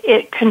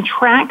 It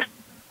contracts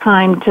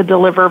time to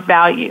deliver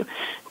value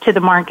to the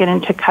market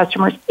and to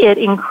customers. It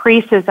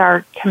increases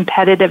our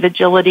competitive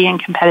agility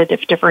and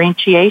competitive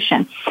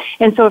differentiation.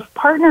 And so if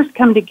partners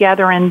come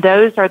together and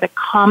those are the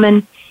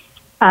common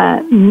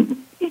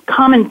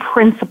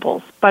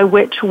principles by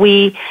which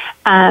we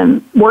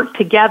work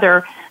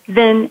together,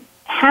 then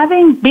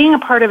being a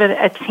part of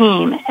a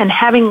team and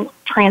having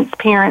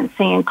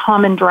transparency and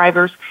common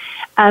drivers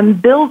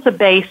builds a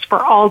base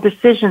for all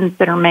decisions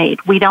that are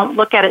made. We don't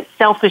look at it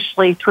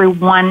selfishly through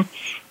one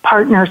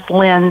partner's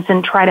lens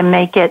and try to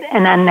make it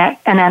an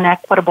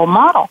inequitable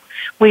model.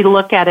 We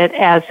look at it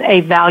as a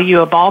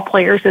value of all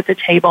players at the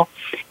table,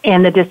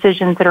 and the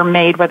decisions that are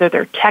made, whether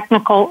they're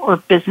technical or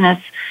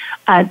business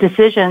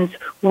decisions,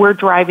 we're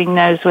driving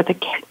those with a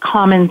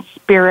common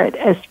spirit,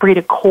 esprit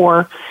de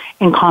corps,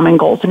 and common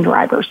goals and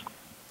drivers.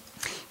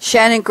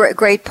 Shannon,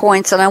 great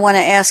points. And I want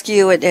to ask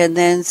you, and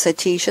then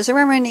Satish, is there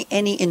ever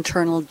any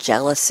internal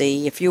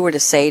jealousy? If you were to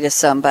say to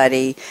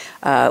somebody,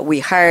 we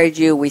hired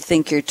you, we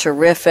think you're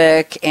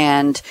terrific,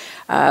 and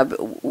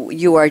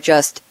you are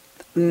just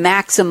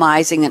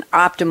maximizing and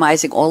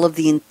optimizing all of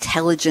the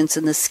intelligence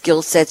and the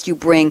skill sets you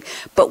bring,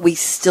 but we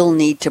still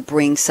need to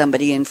bring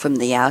somebody in from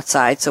the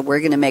outside, so we're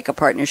going to make a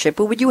partnership.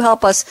 But would you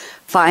help us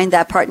find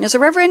that partner? Is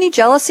there ever any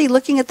jealousy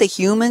looking at the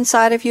human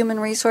side of human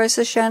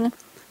resources, Shannon?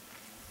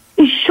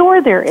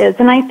 Sure, there is,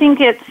 and I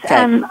think it's.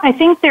 Okay. I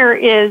think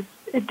there's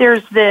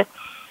the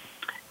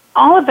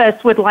all of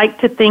us would like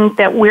to think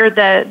that we're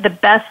the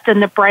best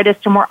and the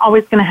brightest and we're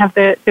always going to have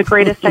the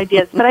greatest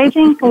ideas. But I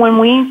think when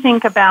we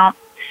think about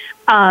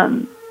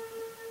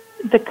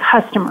the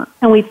customer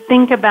and we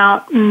think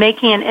about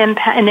making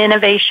an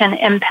innovation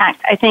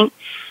impact, I think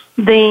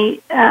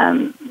the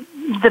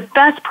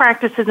best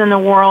practices in the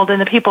world and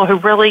the people who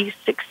really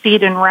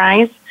succeed and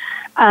rise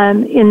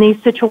in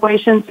these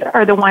situations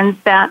are the ones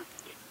that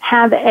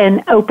have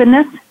an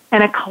openness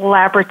and a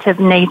collaborative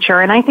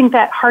nature. And I think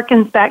that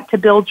harkens back to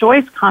Bill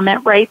Joy's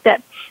comment, right,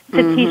 that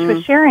Satish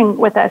was sharing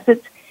with us.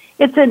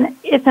 It's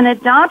an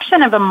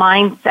adoption of a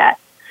mindset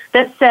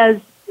that says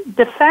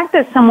the fact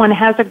that someone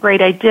has a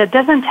great idea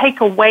doesn't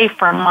take away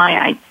from my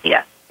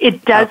idea.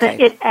 It doesn't.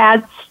 Okay. It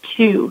adds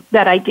to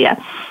that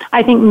idea.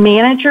 I think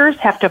managers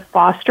have to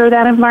foster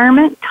that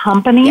environment.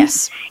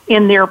 Companies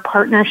in their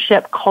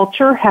partnership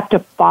culture have to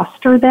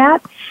foster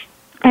that.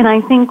 And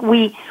I think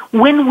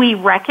when we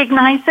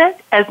recognize it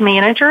as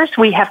managers,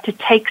 we have to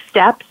take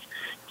steps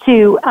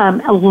to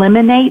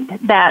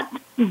eliminate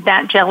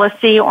that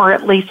jealousy or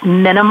at least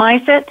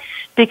minimize it.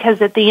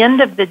 Because at the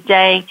end of the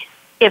day,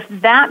 if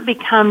that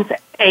becomes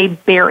a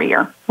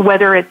barrier,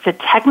 whether it's a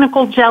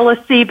technical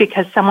jealousy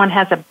because someone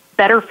has a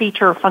better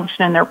feature or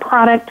function in their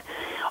product,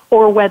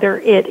 or whether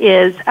it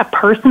is a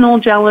personal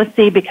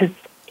jealousy because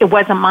it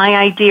wasn't my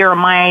idea or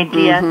my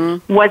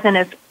idea wasn't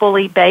as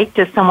fully baked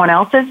as someone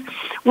else's,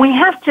 we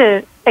have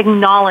to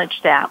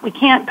acknowledge that. We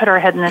can't put our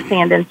head in the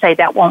sand and say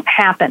that won't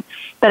happen.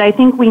 But I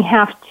think we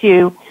have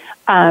to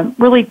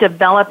really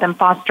develop and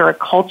foster a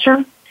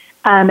culture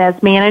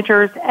as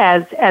managers,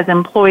 as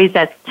employees,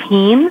 as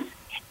teams,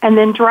 and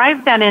then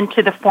drive that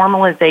into the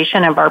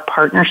formalization of our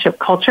partnership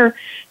culture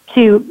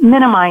to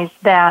minimize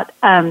that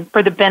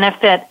for the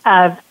benefit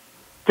of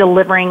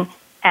delivering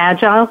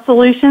agile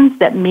solutions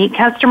that meet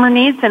customer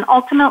needs. And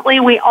ultimately,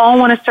 we all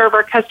want to serve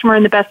our customer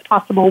in the best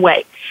possible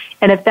way.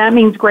 And if that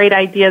means great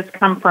ideas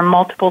come from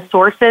multiple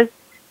sources,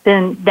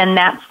 then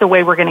that's the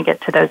way we're going to get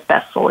to those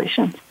best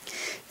solutions.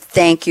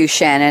 Thank you,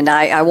 Shannon.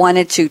 I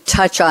wanted to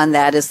touch on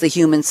that as the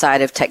human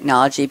side of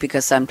technology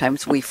because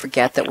sometimes we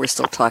forget that we're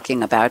still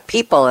talking about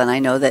people, and I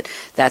know that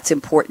that's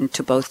important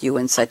to both you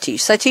and Satish.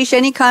 Satish,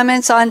 any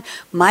comments on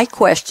my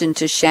question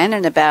to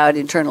Shannon about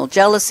internal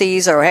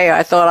jealousies or, hey,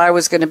 I thought I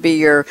was going to be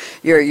your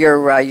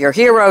hero, your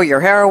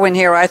heroine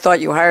here. I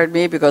thought you hired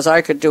me because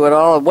I could do it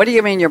all. What do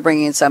you mean you're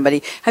bringing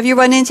somebody? Have you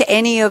run into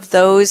any of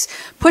those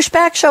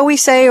pushback, shall we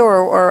say,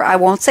 or I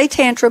won't say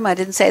tantrum. I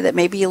didn't say that,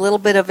 maybe a little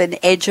bit of an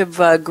edge of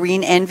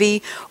green envy?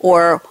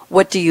 Or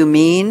what do you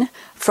mean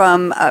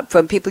from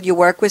people you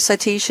work with,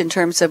 Satish, in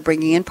terms of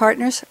bringing in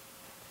partners?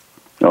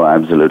 Oh,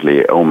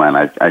 absolutely. Oh, man,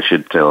 I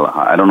should tell.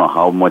 I don't know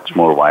how much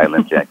more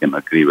violently I can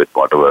agree with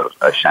whatever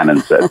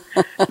Shannon said.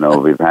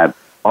 We've had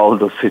all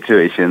those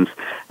situations,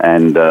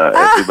 and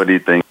everybody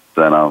thinks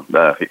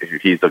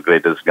he's the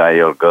greatest guy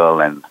or girl,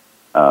 and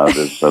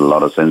there's a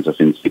lot of sense of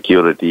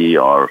insecurity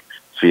or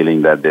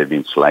feeling that they've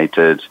been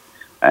slighted.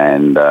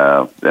 And,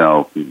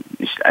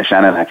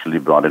 Shannon actually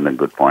brought in a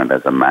good point.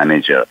 As a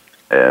manager,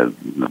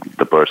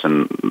 the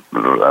person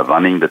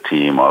running the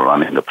team or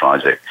running the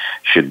project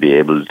should be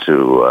able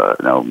to,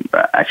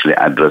 actually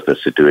address the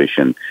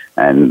situation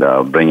and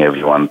bring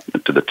everyone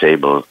to the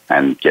table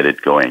and get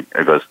it going.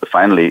 Because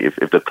finally, if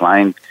the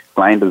client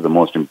is the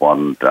most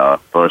important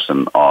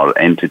person or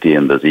entity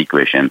in this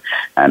equation,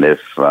 and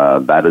if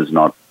that is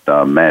not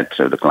met,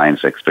 the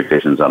client's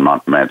expectations are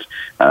not met,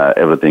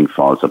 everything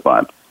falls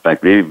apart. In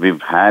fact,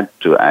 we've had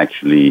to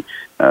actually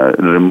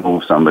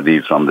remove somebody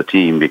from the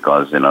team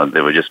because,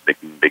 they were just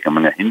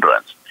becoming a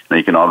hindrance. Now,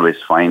 you can always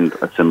find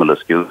a similar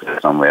skill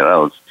set somewhere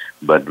else,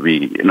 but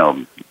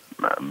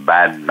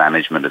bad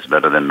management is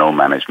better than no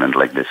management,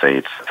 like they say.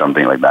 It's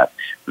something like that.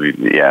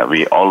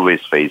 We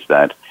always face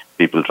that.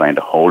 People trying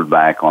to hold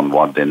back on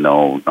what they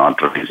know,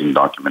 not releasing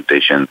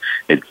documentation.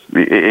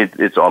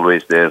 It's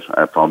always there,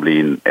 probably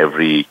in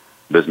every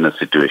business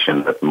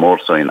situation, but more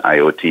so in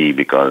IoT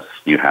because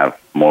you have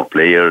more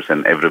players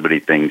and everybody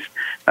thinks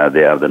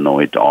they are the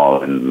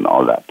know-it-all and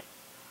all that.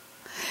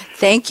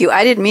 Thank you.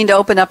 I didn't mean to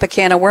open up a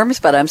can of worms,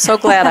 but I'm so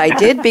glad I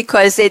did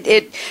because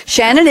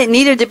Shannon, it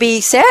needed to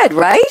be said,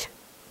 right?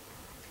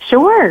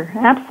 Sure,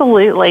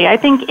 absolutely. I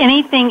think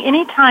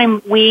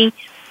anytime we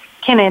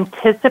can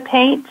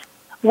anticipate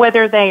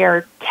whether they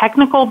are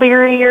technical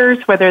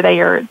barriers, whether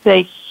they are the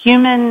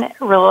human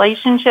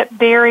relationship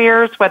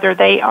barriers, whether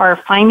they are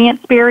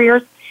finance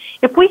barriers,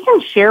 if we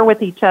can share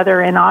with each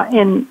other in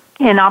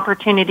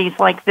opportunities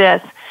like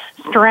this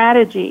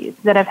strategies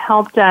that have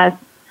helped us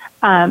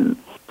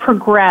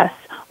progress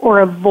or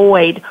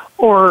avoid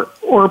or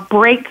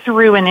break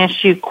through an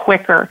issue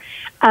quicker,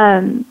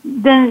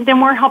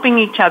 then we're helping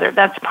each other.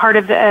 That's part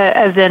of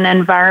an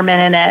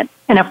environment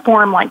in a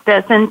forum like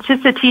this. And to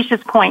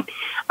Satish's point,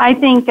 I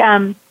think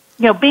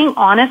being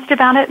honest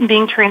about it and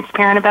being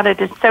transparent about it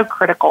is so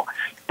critical.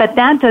 But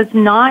that does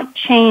not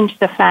change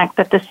the fact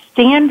that the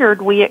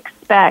standard we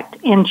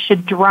expect and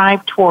should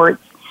drive towards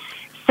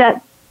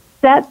set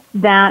that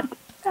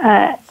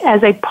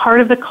as a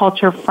part of the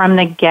culture from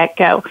the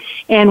get-go.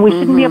 And we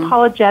shouldn't be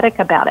apologetic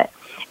about it.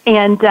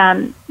 And,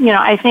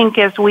 I think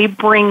as we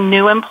bring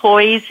new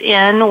employees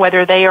in,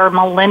 whether they are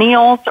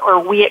millennials or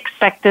we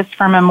expect this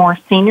from a more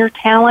senior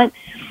talent,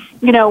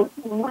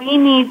 we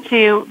need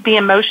to be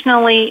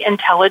emotionally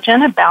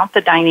intelligent about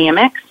the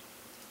dynamics,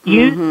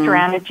 use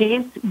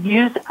strategies,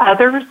 use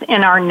others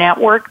in our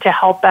network to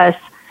help us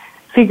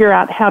figure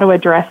out how to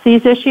address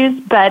these issues.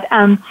 But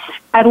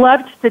I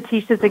loved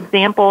Satish's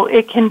example.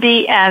 It can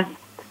be as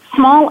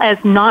small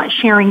as not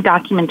sharing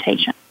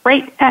documentation.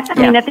 Right? I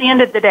mean, at the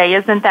end of the day,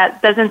 doesn't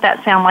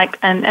that sound like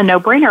a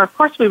no-brainer? Of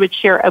course we would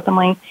share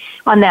openly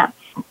on that.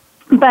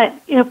 But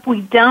if we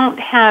don't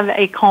have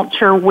a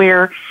culture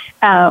where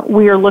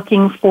we are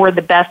looking for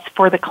the best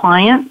for the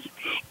clients,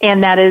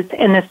 and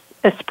this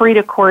esprit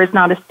de corps is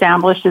not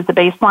established as the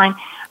baseline,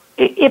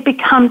 it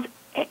becomes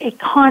a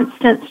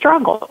constant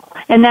struggle.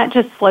 And that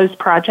just slows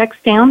projects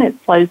down. It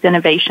slows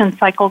innovation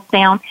cycles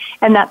down,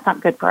 and that's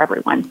not good for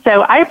everyone.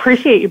 So I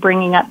appreciate you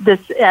bringing up this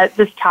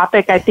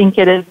topic. I think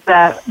it is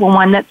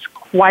one that's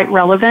quite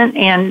relevant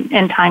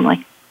and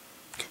timely.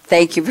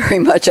 Thank you very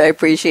much. I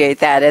appreciate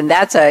that. And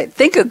that's, I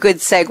think, a good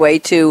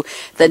segue to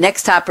the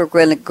next topic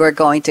we're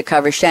going to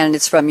cover. Shannon,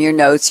 it's from your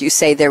notes. You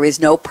say there is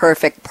no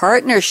perfect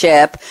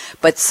partnership,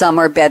 but some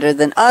are better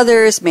than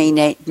others,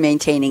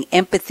 maintaining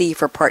empathy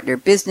for partner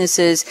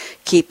businesses,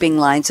 keeping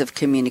lines of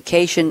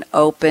communication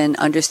open,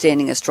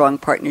 understanding a strong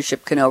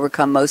partnership can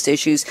overcome most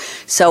issues.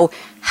 So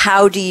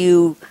how do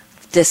you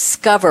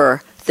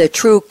discover the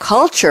true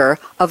culture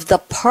of the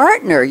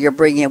partner you're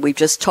bringing in? We've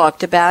just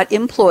talked about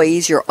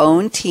employees, your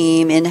own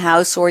team,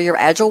 in-house or your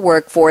agile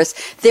workforce.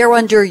 They're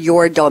under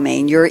your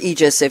domain, your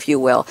aegis, if you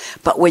will.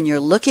 But when you're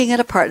looking at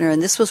a partner,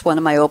 and this was one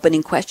of my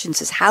opening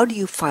questions, is how do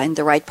you find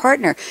the right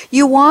partner?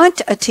 You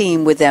want a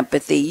team with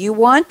empathy. You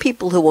want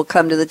people who will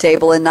come to the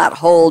table and not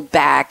hold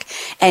back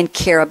and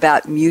care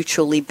about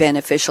mutually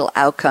beneficial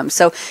outcomes.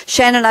 So,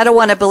 Shannon, I don't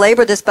want to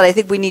belabor this, but I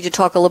think we need to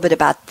talk a little bit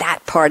about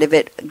that part of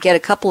it, get a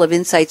couple of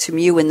insights from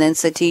you, and then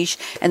Satish,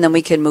 and then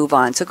we can move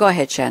on. So go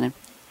ahead, Shannon.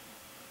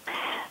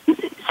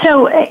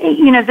 So,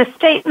 the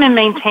statement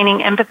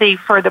maintaining empathy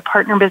for the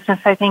partner business,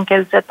 I think,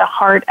 is at the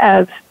heart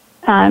of,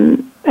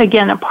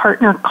 again, a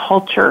partner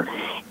culture.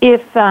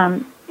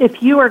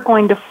 If you are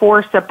going to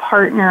force a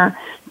partner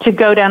to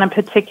go down a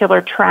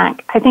particular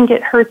track, I think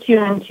it hurts you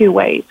in two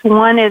ways.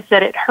 One is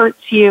that it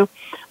hurts you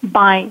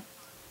by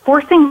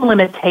forcing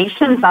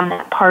limitations on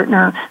that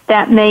partner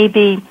that may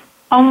be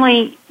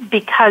only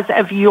because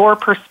of your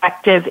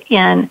perspective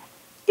in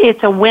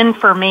it's a win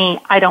for me.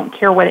 I don't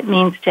care what it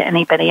means to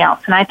anybody else.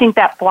 And I think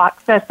that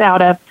blocks us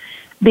out of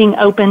being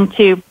open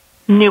to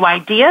new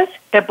ideas.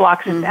 It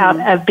blocks us out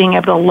of being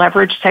able to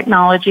leverage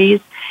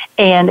technologies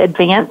and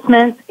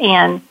advancements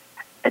and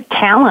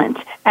talent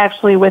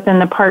actually within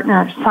the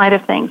partner side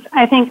of things.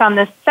 I think on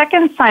the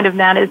second side of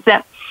that is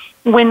that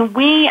when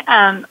we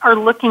are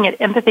looking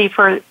at empathy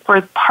for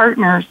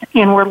partners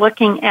and we're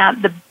looking at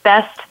the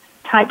best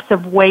types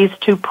of ways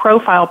to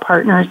profile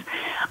partners,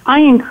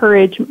 I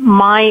encourage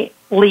my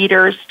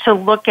leaders to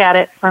look at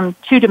it from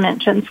two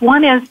dimensions.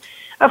 One is,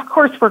 of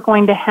course, we're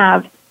going to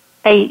have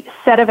a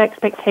set of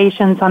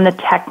expectations on the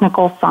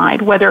technical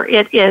side, whether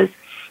it is,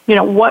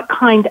 what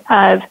kind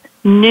of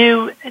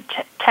new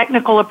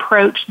technical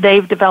approach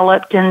they've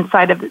developed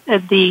inside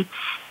of the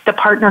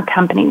partner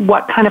company,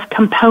 what kind of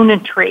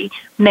componentry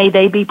may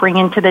they be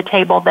bringing to the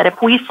table that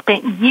if we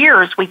spent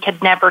years, we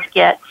could never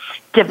get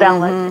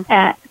developed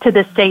to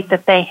the state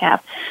that they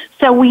have.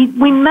 So we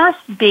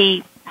must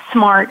be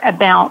smart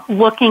about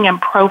looking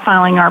and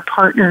profiling our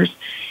partners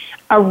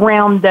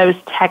around those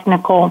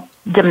technical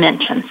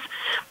dimensions.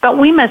 But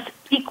we must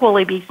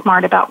equally be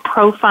smart about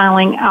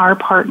profiling our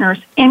partners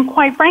and,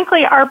 quite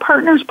frankly, our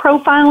partners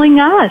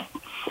profiling us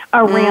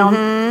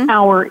around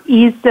our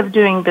ease of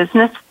doing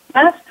business with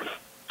us,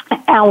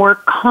 our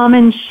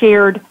common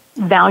shared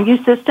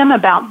value system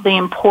about the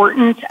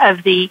importance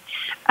of the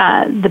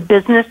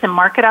business and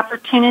market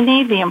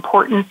opportunity, the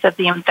importance of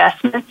the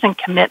investments and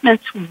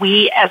commitments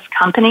we as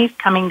companies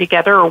coming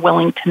together are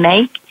willing to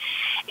make,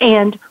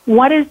 and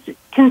what is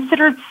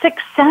considered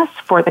success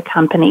for the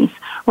companies,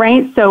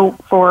 right? So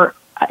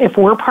if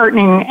we're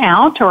partnering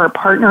out or a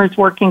partner is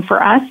working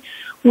for us,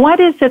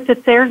 what is it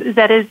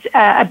that is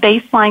a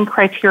baseline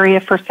criteria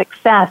for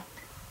success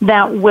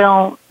that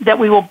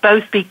we will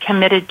both be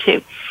committed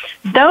to?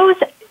 Those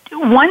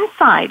one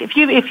side,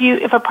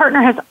 if a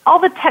partner has all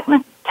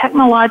the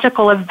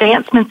technological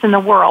advancements in the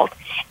world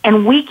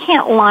and we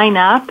can't line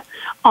up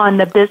on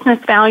the business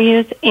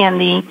values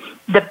and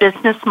the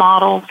business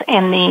models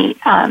and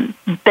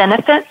the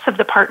benefits of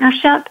the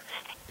partnership,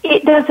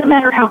 it doesn't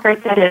matter how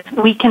great that is.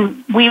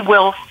 We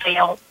will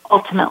fail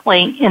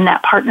ultimately in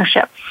that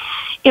partnership.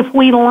 If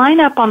we line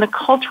up on the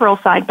cultural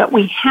side, but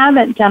we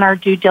haven't done our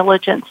due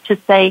diligence to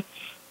say,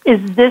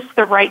 is this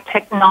the right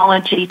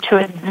technology to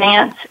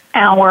advance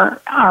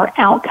our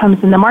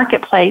outcomes in the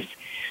marketplace,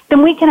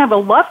 then we can have a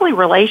lovely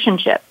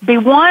relationship, be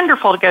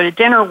wonderful to go to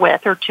dinner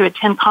with or to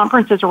attend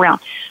conferences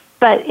around.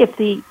 But if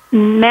the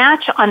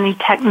match on the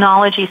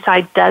technology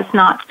side does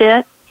not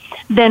fit,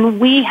 then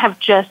we have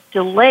just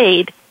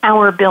delayed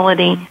our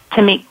ability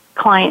to meet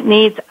client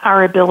needs,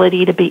 our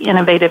ability to be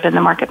innovative in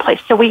the marketplace.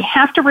 So we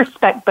have to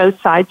respect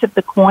both sides of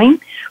the coin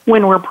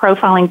when we're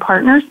profiling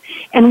partners,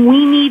 and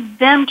we need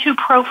them to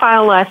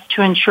profile us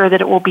to ensure that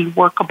it will be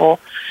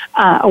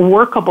a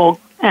workable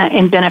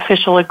and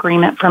beneficial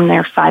agreement from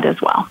their side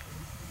as well.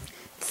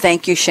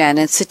 Thank you,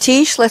 Shannon.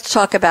 Satish, let's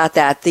talk about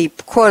that. The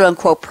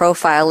quote-unquote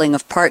profiling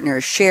of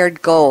partners,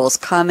 shared goals,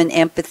 common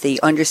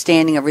empathy,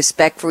 understanding of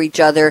respect for each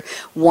other,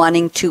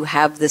 wanting to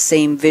have the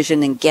same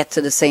vision and get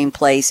to the same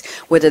place,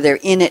 whether they're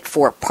in it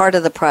for part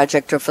of the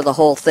project or for the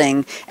whole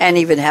thing, and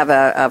even have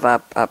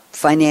a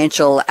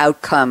financial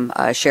outcome,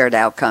 shared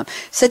outcome.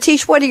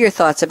 Satish, what are your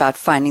thoughts about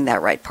finding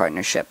that right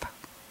partnership?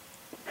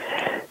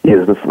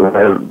 Yes,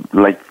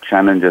 like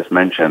Shannon just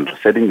mentioned,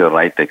 setting the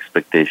right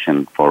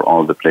expectation for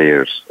all the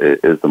players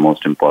is the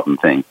most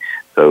important thing.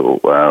 So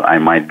I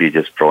might be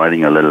just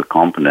providing a little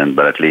component,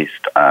 but at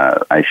least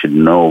I should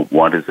know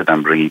what is it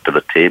I'm bringing to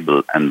the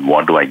table and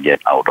what do I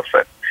get out of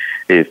it.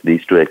 If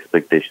these two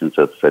expectations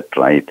are set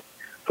right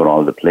for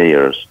all the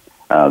players,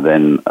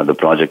 then the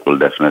project will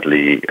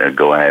definitely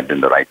go ahead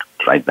in the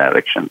right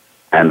direction.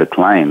 And the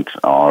client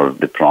or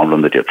the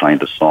problem that you're trying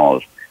to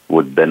solve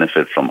would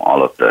benefit from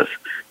all of this.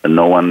 And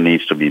no one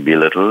needs to be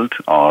belittled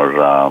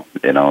or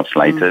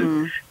slighted.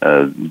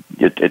 Mm-hmm.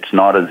 It's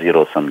not a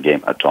zero-sum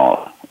game at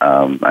all.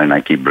 And I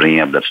keep bringing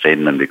up that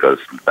statement because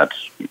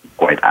that's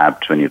quite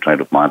apt when you try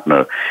to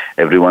partner.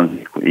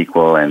 Everyone's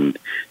equal, and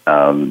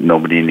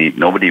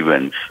nobody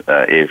wins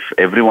if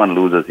everyone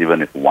loses,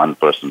 even if one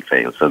person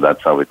fails. So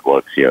that's how it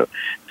works here.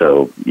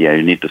 So yeah,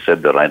 you need to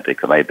set the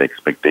right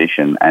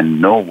expectation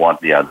and know what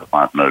the other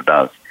partner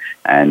does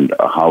and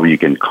how you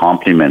can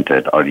complement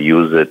it or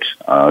use it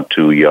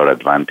to your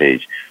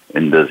advantage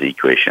in this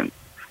equation.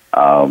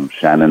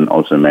 Shannon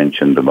also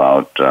mentioned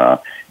about,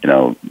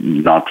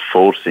 not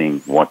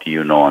forcing what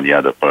you know on the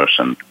other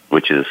person,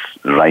 which is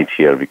right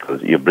here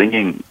because you're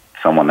bringing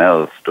someone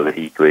else to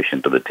the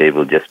equation, to the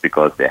table, just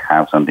because they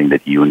have something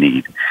that you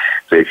need.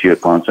 So if you're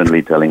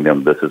constantly telling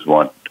them this is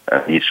what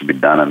needs to be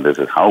done and this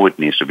is how it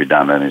needs to be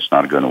done, then it's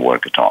not going to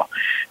work at all.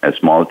 A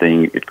small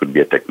thing, it could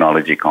be a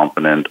technology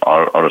component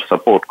or a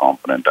support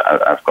component.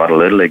 I've got a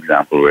little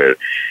example where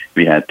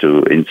we had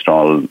to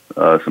install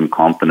some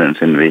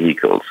components in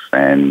vehicles,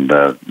 and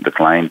the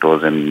client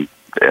was in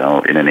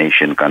an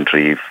Asian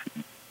country,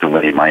 too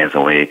many miles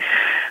away.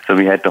 So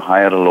we had to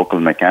hire a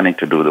local mechanic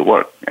to do the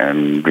work,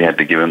 and we had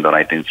to give him the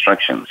right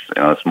instructions.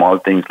 Small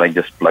things like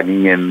just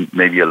plugging in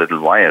maybe a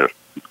little wire,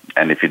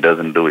 and if he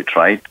doesn't do it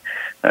right,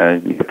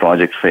 the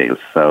project fails.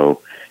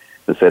 So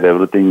they said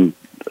everything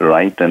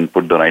right and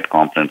put the right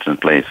components in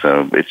place.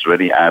 So it's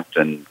very apt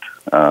and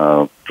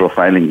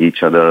profiling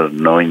each other,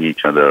 knowing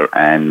each other,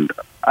 and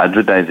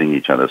advertising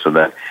each other so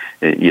that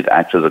it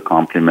acts as a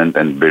complement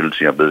and builds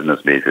your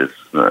business base is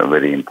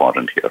very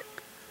important here.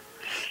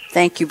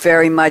 Thank you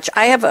very much.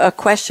 I have a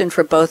question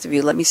for both of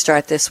you. Let me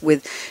start this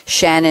with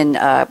Shannon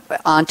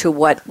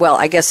onto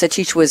I guess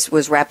Satish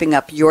was wrapping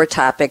up your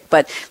topic,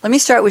 but let me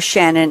start with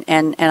Shannon,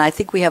 and I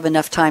think we have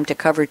enough time to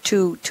cover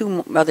two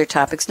other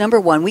topics. Number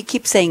one, we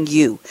keep saying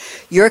you.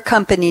 Your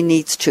company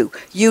needs to.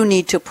 You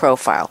need to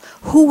profile.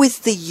 Who is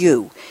the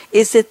you?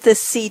 Is it the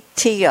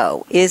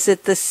CTO? Is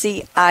it the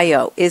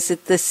CIO? Is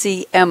it the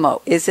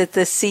CMO? Is it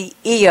the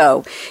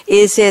CEO?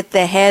 Is it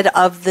the head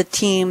of the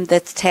team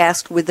that's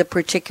tasked with the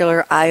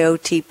particular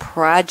IoT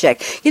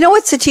project? You know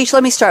what, Satish,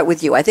 let me start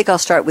with you. I think I'll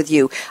start with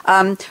you.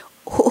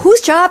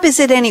 Whose job is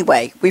it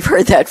anyway? We've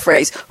heard that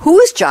phrase.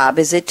 Whose job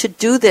is it to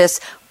do this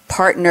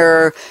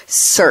partner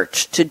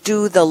search, to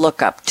do the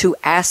lookup, to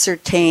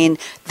ascertain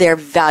their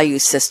value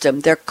system,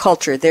 their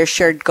culture, their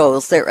shared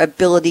goals, their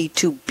ability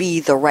to be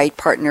the right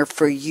partner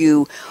for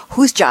you?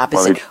 Whose job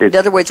is it? In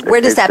other words, where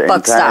does that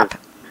buck stop?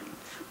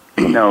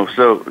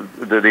 So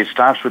it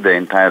starts with the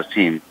entire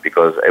team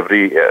because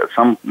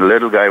some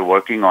little guy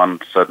working on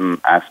certain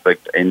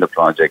aspect in the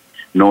project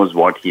knows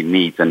what he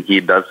needs, and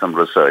he does some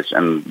research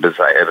and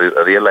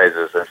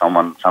realizes that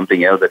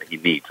something else that he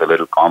needs, a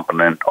little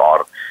component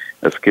or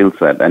a skill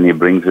set, and he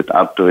brings it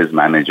up to his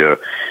manager,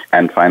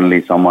 and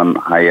finally someone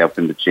high up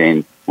in the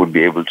chain would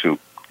be able to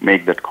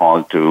make that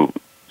call to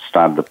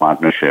start the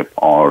partnership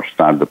or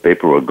start the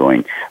paperwork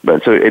going.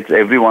 But so it's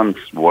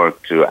everyone's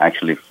work to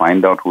actually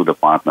find out who the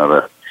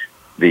partner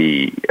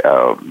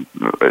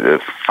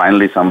is.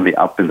 Finally somebody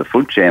up in the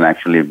food chain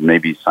actually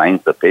maybe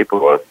signs the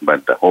paperwork,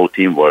 but the whole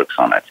team works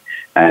on it.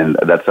 And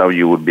that's how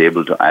you would be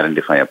able to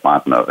identify a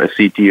partner. A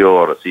CTO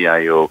or a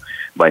CIO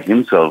by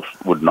himself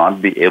would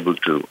not be able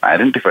to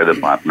identify the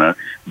partner,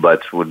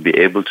 but would be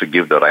able to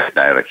give the right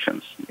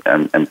directions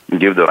and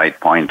give the right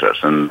pointers.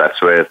 And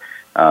that's where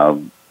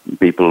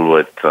people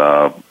with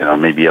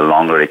maybe a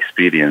longer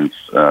experience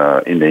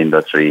in the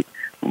industry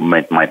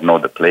might know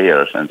the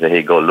players and say,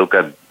 hey, go look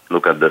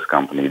at this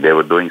company. They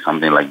were doing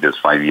something like this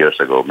 5 years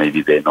ago.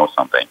 Maybe they know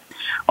something.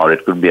 Or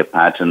it could be a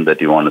pattern that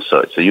you want to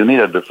search. So you need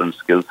a different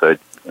skill set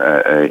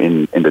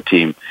in the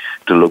team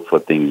to look for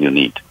things you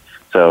need.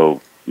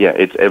 So, yeah,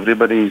 it's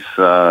everybody's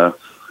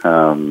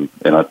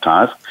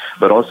task.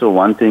 But also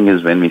one thing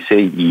is when we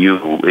say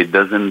you, it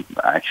doesn't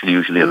actually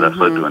usually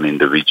refer to an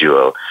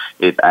individual.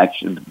 It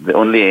actually, the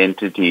only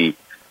entity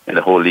in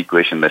the whole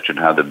equation that should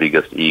have the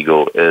biggest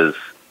ego is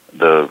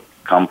the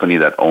company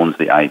that owns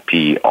the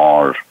IP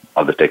or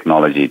the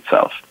technology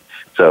itself.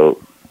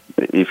 So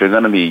if you're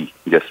going to be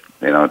just,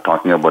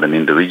 talking about an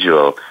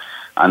individual,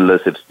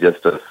 unless it's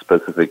just a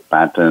specific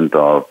patent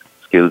or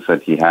skill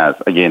set he has,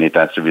 again, it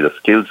has to be the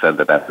skill set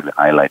that has to be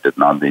highlighted,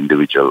 not the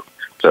individual.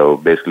 So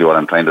basically what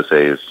I'm trying to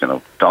say is,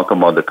 talk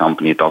about the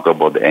company, talk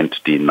about the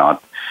entity,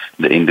 not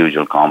the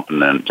individual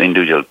components,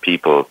 individual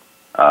people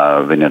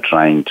when you're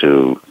trying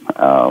to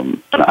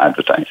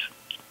advertise.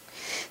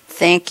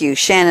 Thank you.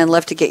 Shannon,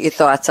 love to get your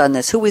thoughts on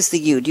this. Who is the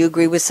you? Do you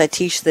agree with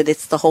Satish that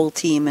it's the whole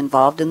team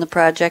involved in the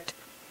project?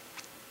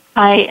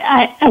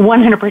 I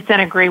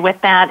 100% agree with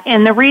that.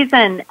 And the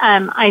reason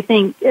I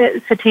think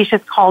Satish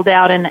has called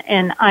out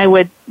and I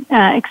would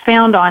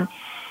expound on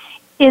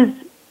is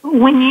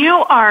when you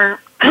are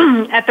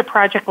at the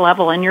project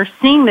level and you're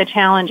seeing the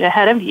challenge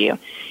ahead of you,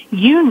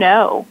 you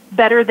know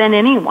better than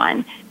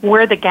anyone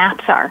where the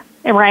gaps are,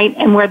 right,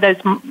 and where those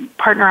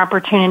partner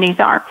opportunities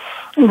are.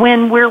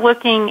 When we're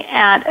looking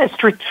at a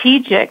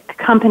strategic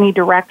company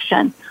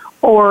direction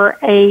or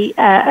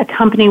a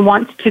company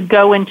wants to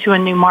go into a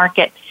new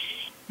market,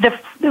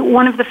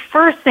 one of the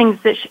first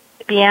things that should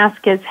be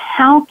asked is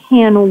how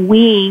can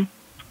we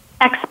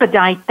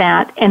expedite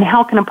that and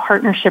how can a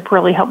partnership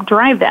really help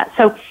drive that?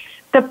 So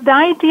the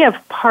idea of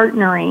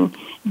partnering,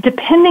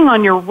 depending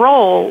on your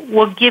role,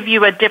 will give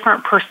you a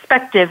different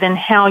perspective in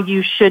how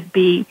you should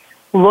be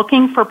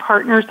looking for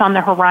partners on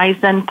the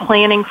horizon,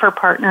 planning for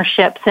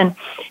partnerships, and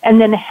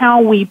then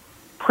how we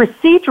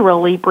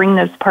procedurally bring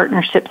those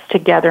partnerships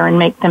together and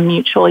make them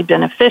mutually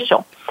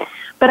beneficial.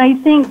 But I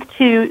think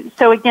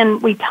so again,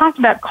 we talked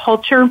about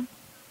culture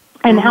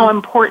and how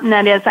important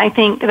that is. I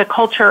think the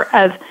culture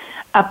of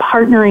a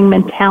partnering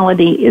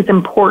mentality is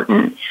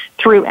important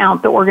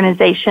throughout the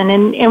organization.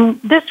 And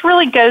this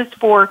really goes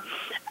for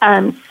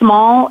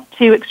small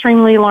to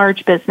extremely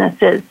large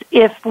businesses.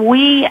 If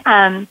we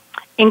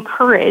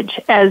encourage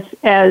as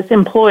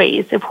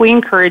employees, if we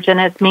encourage and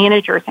as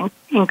managers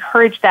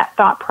encourage that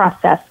thought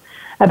process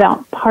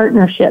about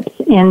partnerships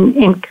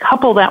and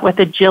couple that with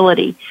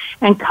agility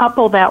and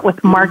couple that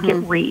with market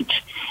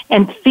reach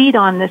and feet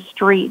on the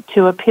street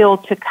to appeal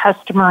to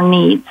customer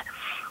needs,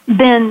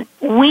 then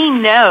we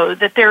know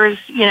that there's,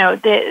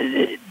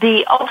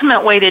 the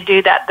ultimate way to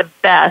do that the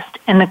best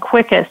and the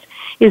quickest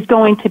is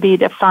going to be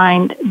to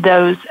find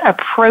those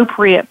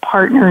appropriate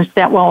partners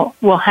that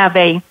will have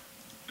an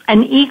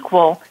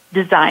equal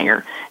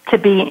desire to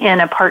be in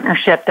a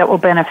partnership that will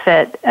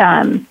benefit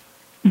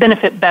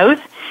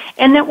both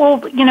and that will,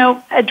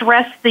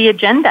 address the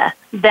agenda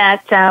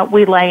that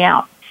we lay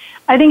out.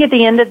 I think at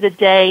the end of the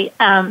day,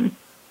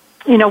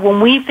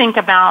 when we think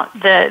about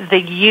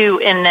the you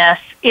in this,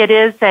 it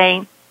is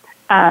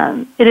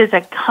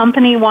a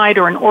company-wide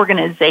or an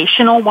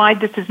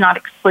organizational-wide. This is not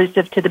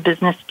exclusive to the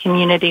business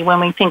community. When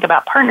we think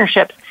about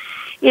partnerships,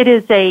 it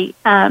is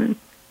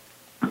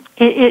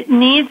it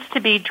needs to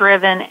be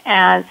driven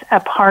as a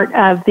part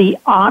of the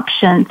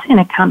options in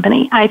a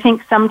company. I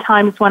think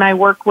sometimes when I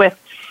work with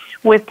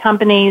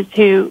companies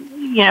who,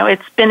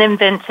 it's been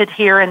invented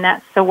here and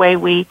that's the way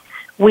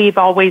we've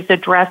always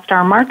addressed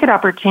our market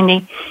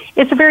opportunity,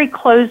 it's a very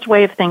closed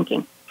way of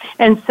thinking.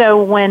 And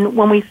so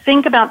when we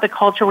think about the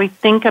culture, we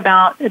think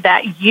about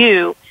that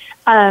you,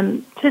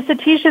 to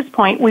Satish's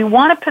point, we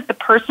want to put the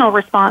personal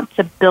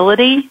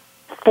responsibility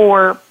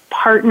for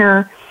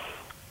partner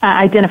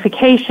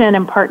identification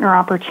and partner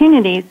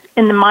opportunities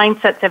in the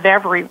mindsets of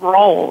every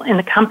role in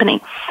the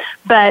company.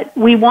 But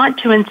we want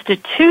to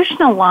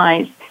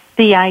institutionalize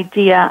the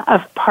idea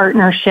of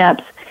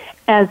partnerships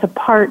as a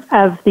part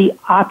of the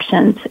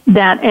options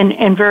that,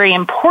 and very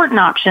important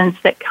options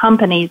that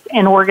companies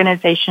and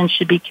organizations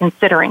should be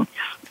considering.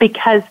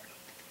 Because,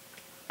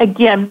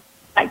 again,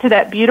 back to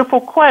that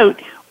beautiful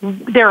quote,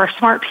 there are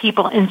smart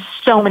people in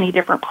so many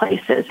different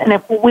places. And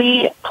if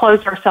we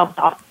close ourselves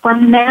off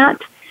from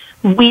that,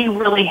 we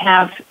really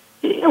have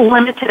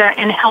limited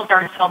and held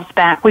ourselves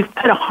back. We've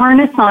put a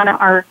harness on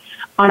our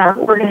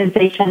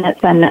organization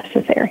that's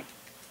unnecessary.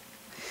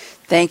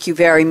 Thank you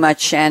very much,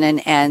 Shannon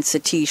and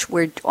Satish.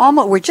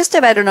 We're just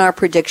about in our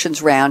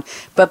predictions round,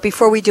 but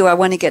before we do, I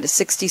want to get a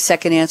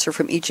 60-second answer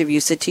from each of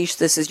you. Satish,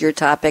 this is your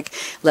topic.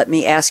 Let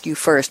me ask you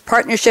first.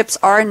 Partnerships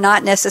are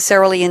not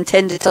necessarily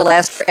intended to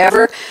last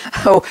forever.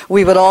 Oh,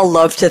 we would all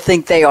love to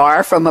think they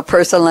are from a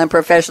personal and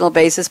professional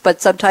basis,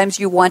 but sometimes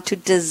you want to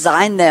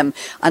design them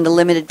on a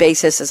limited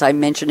basis. As I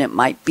mentioned, it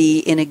might be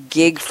in a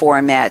gig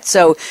format.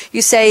 So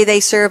you say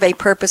they serve a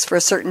purpose for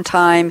a certain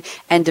time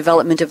and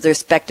development of their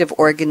respective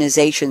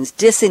organizations.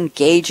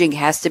 Disengaging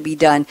has to be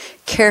done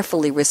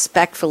carefully,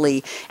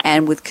 respectfully,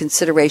 and with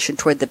consideration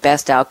toward the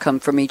best outcome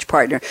from each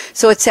partner.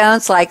 So it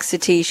sounds like,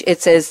 Satish,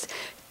 it says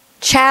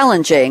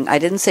challenging, I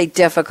didn't say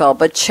difficult,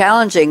 but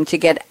challenging to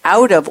get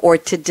out of or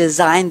to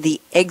design the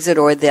exit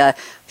or the,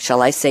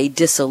 shall I say,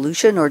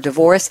 dissolution or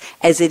divorce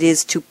as it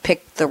is to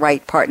pick the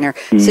right partner.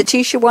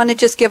 Satish, you want to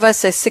just give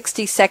us a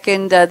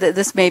 60-second,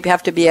 this may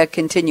have to be a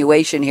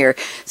continuation here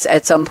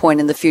at some point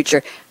in the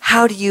future.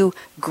 How do you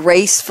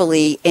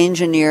gracefully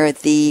engineer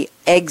the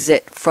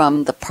exit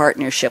from the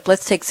partnership?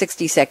 Let's take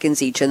 60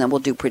 seconds each and then we'll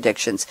do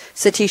predictions.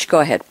 Satish,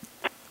 go ahead.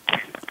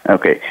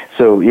 Okay.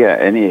 So, yeah,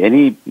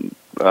 any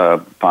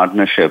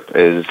partnership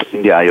is,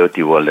 in the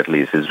IoT world at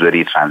least, is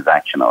very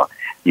transactional.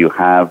 You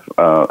have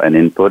an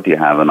input, you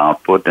have an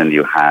output, and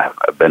you have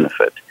a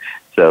benefit.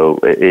 So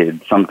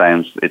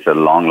sometimes it's a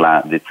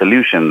the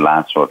solution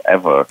lasts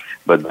forever,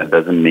 but that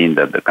doesn't mean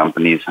that the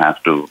companies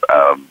have to,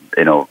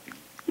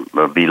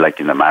 be like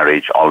in a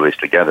marriage, always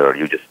together.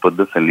 You just put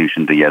the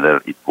solution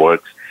together, it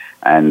works,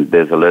 and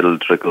there's a little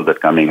trickle that's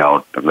coming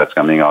out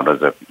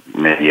as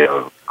maybe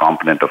a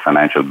component of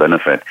financial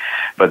benefit.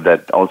 But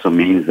that also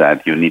means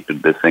that you need to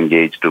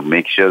disengage to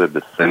make sure that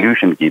the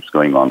solution keeps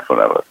going on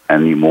forever,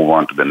 and you move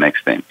on to the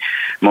next thing.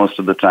 Most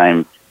of the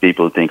time,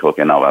 people think,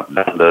 okay, now I've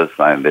done this,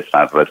 and they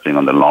start resting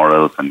on the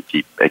laurels and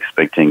keep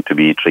expecting to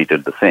be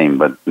treated the same.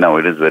 But no,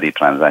 it is very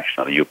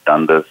transactional. You've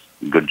done this,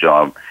 good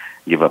job,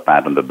 give a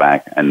pat on the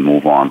back and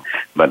move on.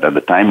 But at the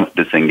time of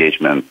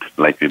disengagement,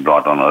 like we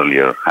brought on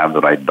earlier, have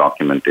the right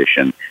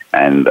documentation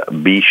and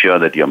be sure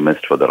that you're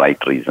missed for the right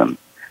reason.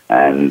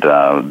 And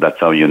that's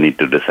how you need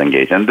to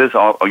disengage. And this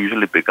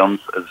usually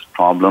becomes a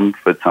problem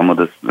with some of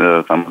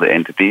the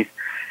entities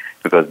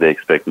because they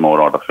expect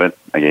more out of it.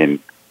 Again,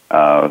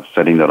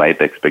 setting the right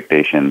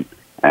expectation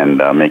and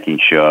making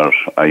sure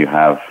you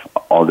have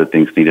all the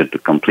things needed to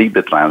complete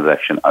the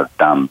transaction are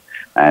done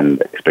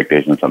and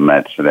expectations are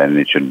met. So then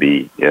it should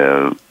be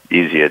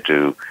easier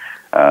to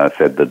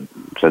set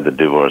the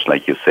divorce,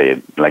 like you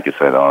said,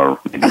 or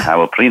maybe have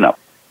a prenup.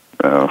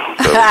 So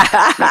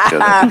make sure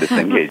that you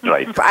disengage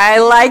right. I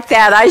like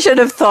that. I should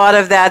have thought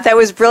of that. That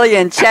was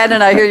brilliant.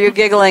 Shannon, I hear you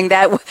giggling.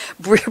 That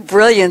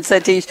brilliant,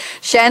 Satish.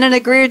 Shannon,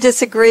 agree or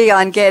disagree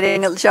on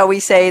getting, shall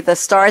we say, the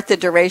start, the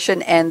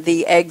duration, and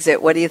the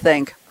exit? What do you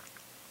think?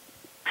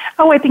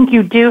 Oh, I think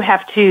you do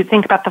have to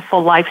think about the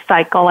full life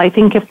cycle. I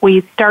think if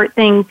we start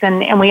things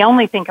and we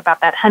only think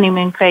about that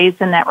honeymoon phase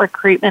and that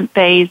recruitment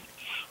phase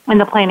and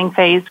the planning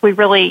phase, we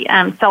really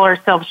sell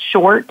ourselves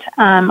short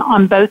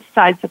on both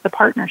sides of the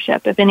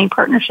partnership, of any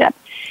partnership.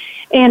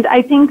 And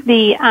I think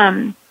it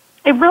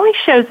really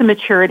shows a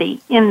maturity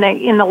in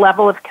the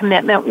level of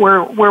commitment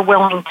we're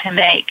willing to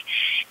make.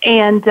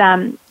 And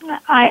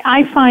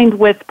I find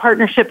with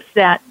partnerships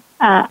that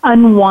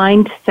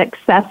unwind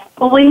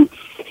successfully,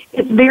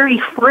 it's very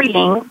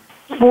freeing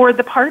for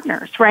the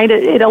partners, right?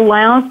 It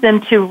allows them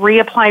to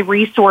reapply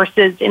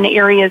resources in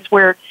areas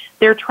where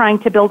they're trying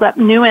to build up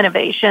new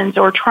innovations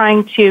or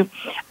trying to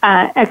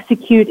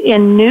execute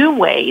in new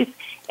ways.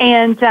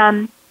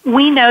 And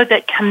we know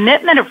that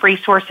commitment of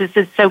resources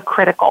is so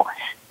critical,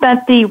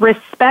 but the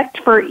respect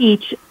for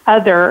each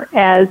other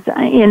as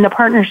in the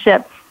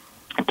partnership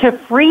to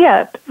free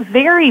up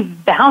very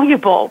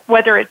valuable,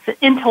 whether it's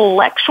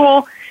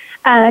intellectual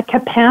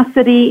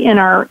capacity in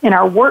our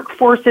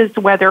workforces,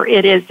 whether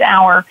it is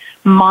our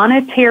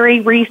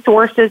monetary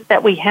resources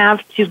that we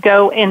have to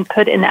go and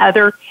put in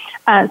other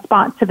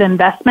spots of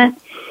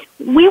investment.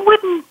 We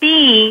wouldn't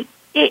be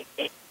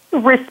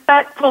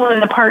respectful in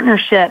the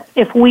partnership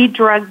if we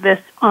drug this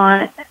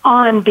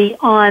on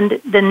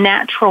beyond the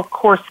natural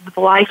course of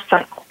the life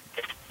cycle.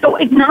 So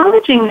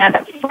acknowledging that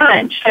up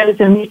front shows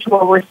a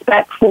mutual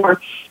respect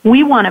for,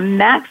 we want to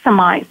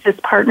maximize this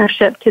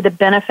partnership to the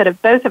benefit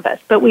of both of us,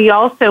 but we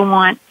also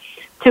want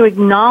to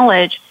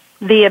acknowledge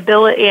the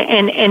ability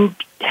and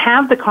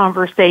have the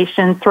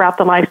conversation throughout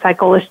the life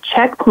cycle as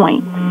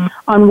checkpoints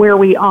on where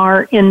we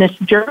are in this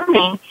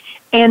journey,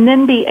 and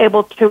then be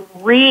able to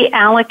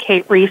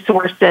reallocate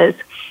resources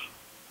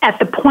at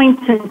the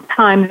points in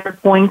time that are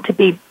going to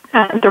be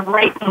the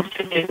right things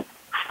to do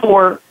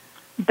for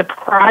the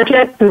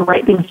project, the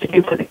right things to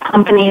do for the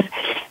companies,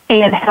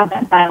 and have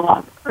that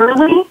dialogue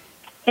early,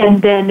 and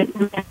then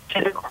manage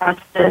it across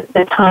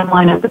the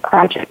timeline of the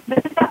project.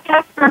 This is a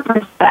factor of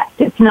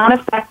respect. It's not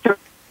a factor of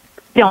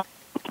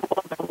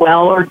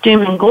well or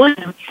doom and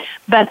gloom,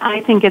 but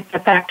I think it's a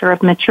factor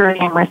of maturity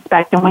and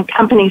respect. And when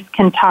companies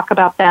can talk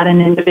about that and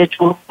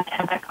individuals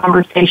have that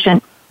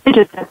conversation, it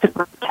just sets a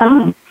great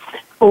tone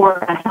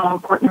for how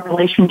important a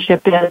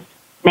relationship is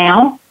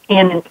now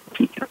and in the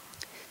future.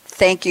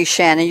 Thank you,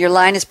 Shannon. Your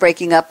line is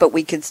breaking up, but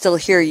we can still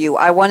hear you.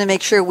 I want to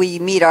make sure we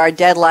meet our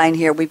deadline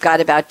here. We've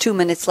got about 2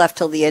 minutes left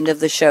till the end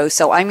of the show,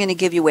 so I'm going to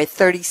give you a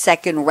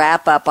 30-second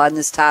wrap-up on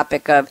this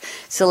topic of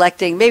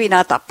selecting maybe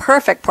not the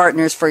perfect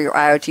partners for your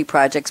IoT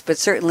projects, but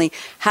certainly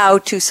how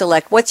to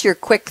select. What's your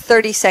quick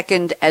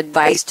 30-second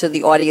advice to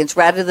the audience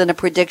rather than a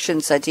prediction,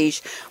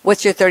 Satish?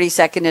 What's your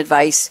 30-second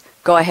advice?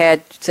 Go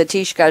ahead,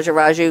 Satish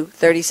Gajaraju,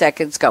 30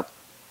 seconds, go.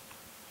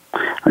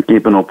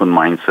 Keep an open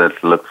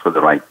mindset, look for the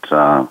right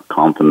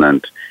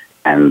component,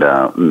 and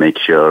make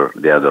sure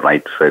they are the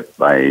right fit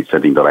by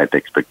setting the right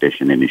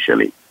expectation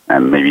initially,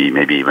 and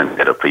maybe even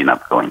get a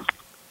prenup going.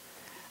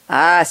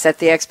 Set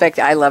the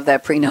I love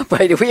that prenup.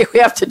 We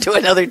have to do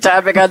another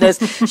topic on this.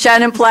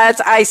 Shannon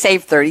Platts, I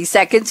saved 30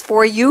 seconds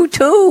for you,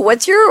 too.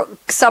 What's your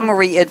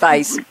summary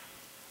advice?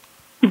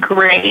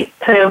 Great.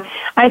 So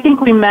I think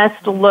we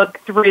must look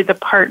through the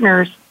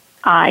partner's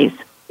eyes.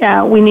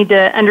 We need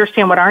to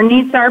understand what our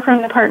needs are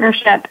from the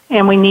partnership,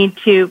 and we need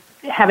to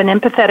have an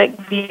empathetic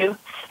view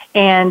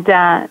and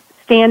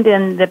stand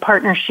in the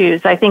partner's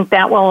shoes. I think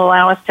that will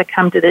allow us to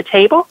come to the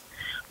table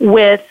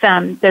with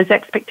those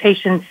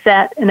expectations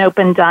set, an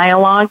open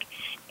dialogue,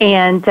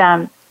 and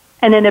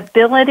an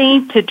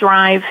ability to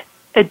drive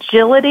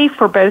agility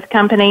for both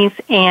companies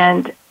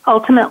and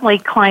ultimately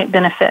client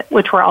benefit,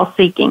 which we're all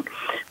seeking.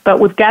 But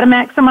we've got to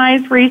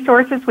maximize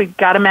resources. We've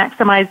got to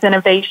maximize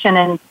innovation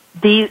in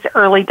these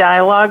early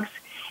dialogues,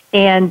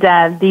 and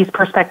these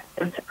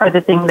perspectives are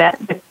the thing that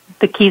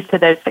the keys to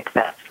those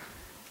success.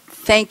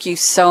 Thank you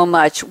so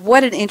much.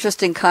 What an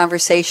interesting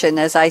conversation.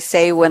 As I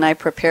say when I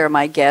prepare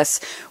my guests,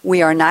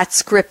 we are not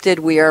scripted,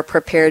 we are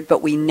prepared,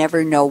 but we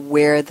never know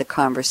where the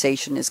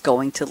conversation is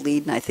going to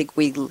lead. And I think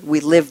we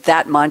lived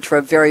that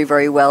mantra very,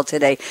 very well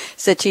today.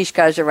 Satish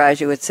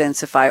Gajraju at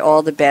Sensify,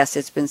 all the best.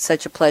 It's been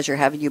such a pleasure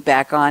having you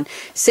back on.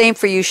 Same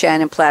for you,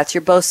 Shannon Platts.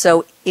 You're both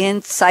so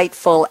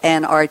insightful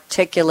and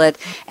articulate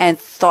and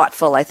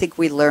thoughtful. I think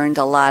we learned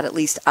a lot, at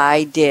least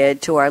I did.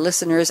 To our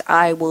listeners,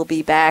 I will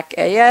be back.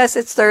 Yes,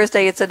 it's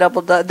Thursday. It's another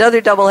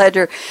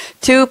doubleheader,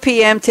 2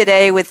 p.m.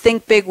 today with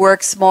Think Big,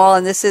 Work Small.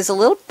 And this is a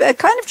little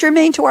kind of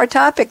germane to our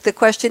topic. The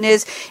question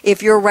is,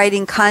 if you're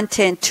writing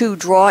content to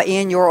draw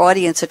in your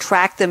audience,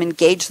 attract them,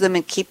 engage them,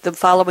 and keep them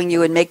following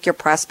you and make your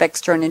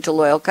prospects turn into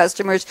loyal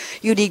customers,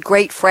 you need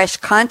great, fresh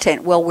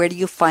content. Well, where do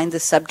you find the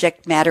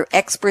subject matter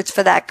experts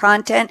for that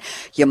content?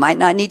 You might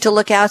not need to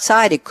look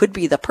outside. It could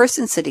be the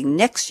person sitting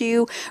next to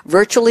you,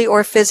 virtually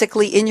or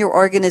physically in your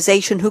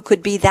organization, who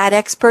could be that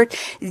expert.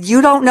 You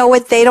don't know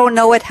it. They don't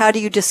know it. How do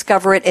you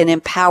discover it and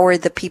empower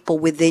the people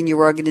within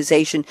your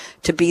organization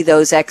to be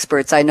those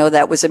experts? I know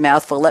that was a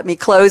mouthful. Let me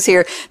close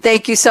here.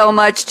 Thank you so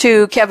much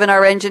to Kevin,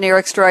 our engineer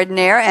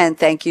extraordinaire, and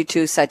thank you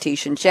to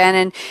Satish and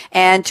Shannon,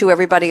 and to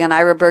everybody on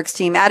Ira Berg's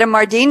team. Adam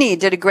Mardini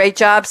did a great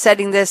job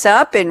setting this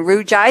up, and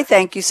Rujai,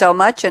 thank you so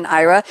much, and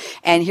Ira.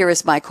 And here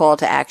is my call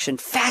to action.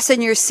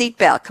 Fasten your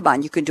seatbelt. Come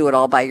on, you can do it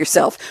all by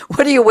yourself.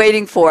 What are you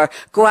waiting for?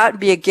 Go out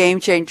and be a game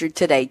changer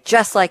today,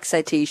 just like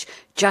Satish,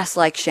 just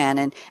like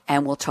Shannon,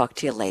 and we'll talk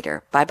to you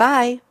later.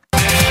 Bye-bye.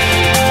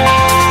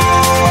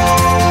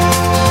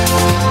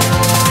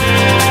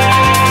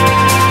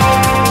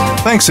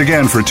 Thanks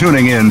again for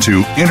tuning in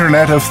to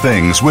Internet of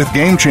Things with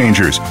Game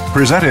Changers,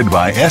 presented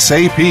by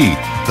SAP.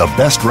 The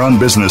best-run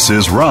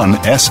businesses run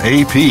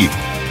SAP.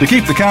 To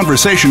keep the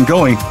conversation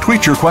going,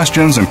 tweet your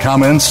questions and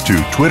comments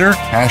to Twitter,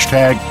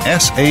 #SAPRADIO.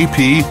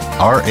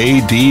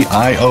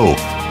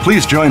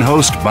 Please join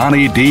host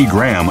Bonnie D.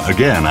 Graham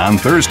again on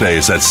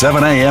Thursdays at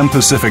 7 a.m.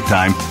 Pacific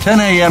Time,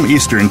 10 a.m.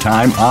 Eastern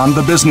Time on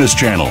the Business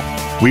Channel.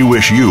 We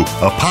wish you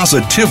a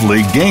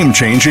positively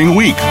game-changing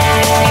week.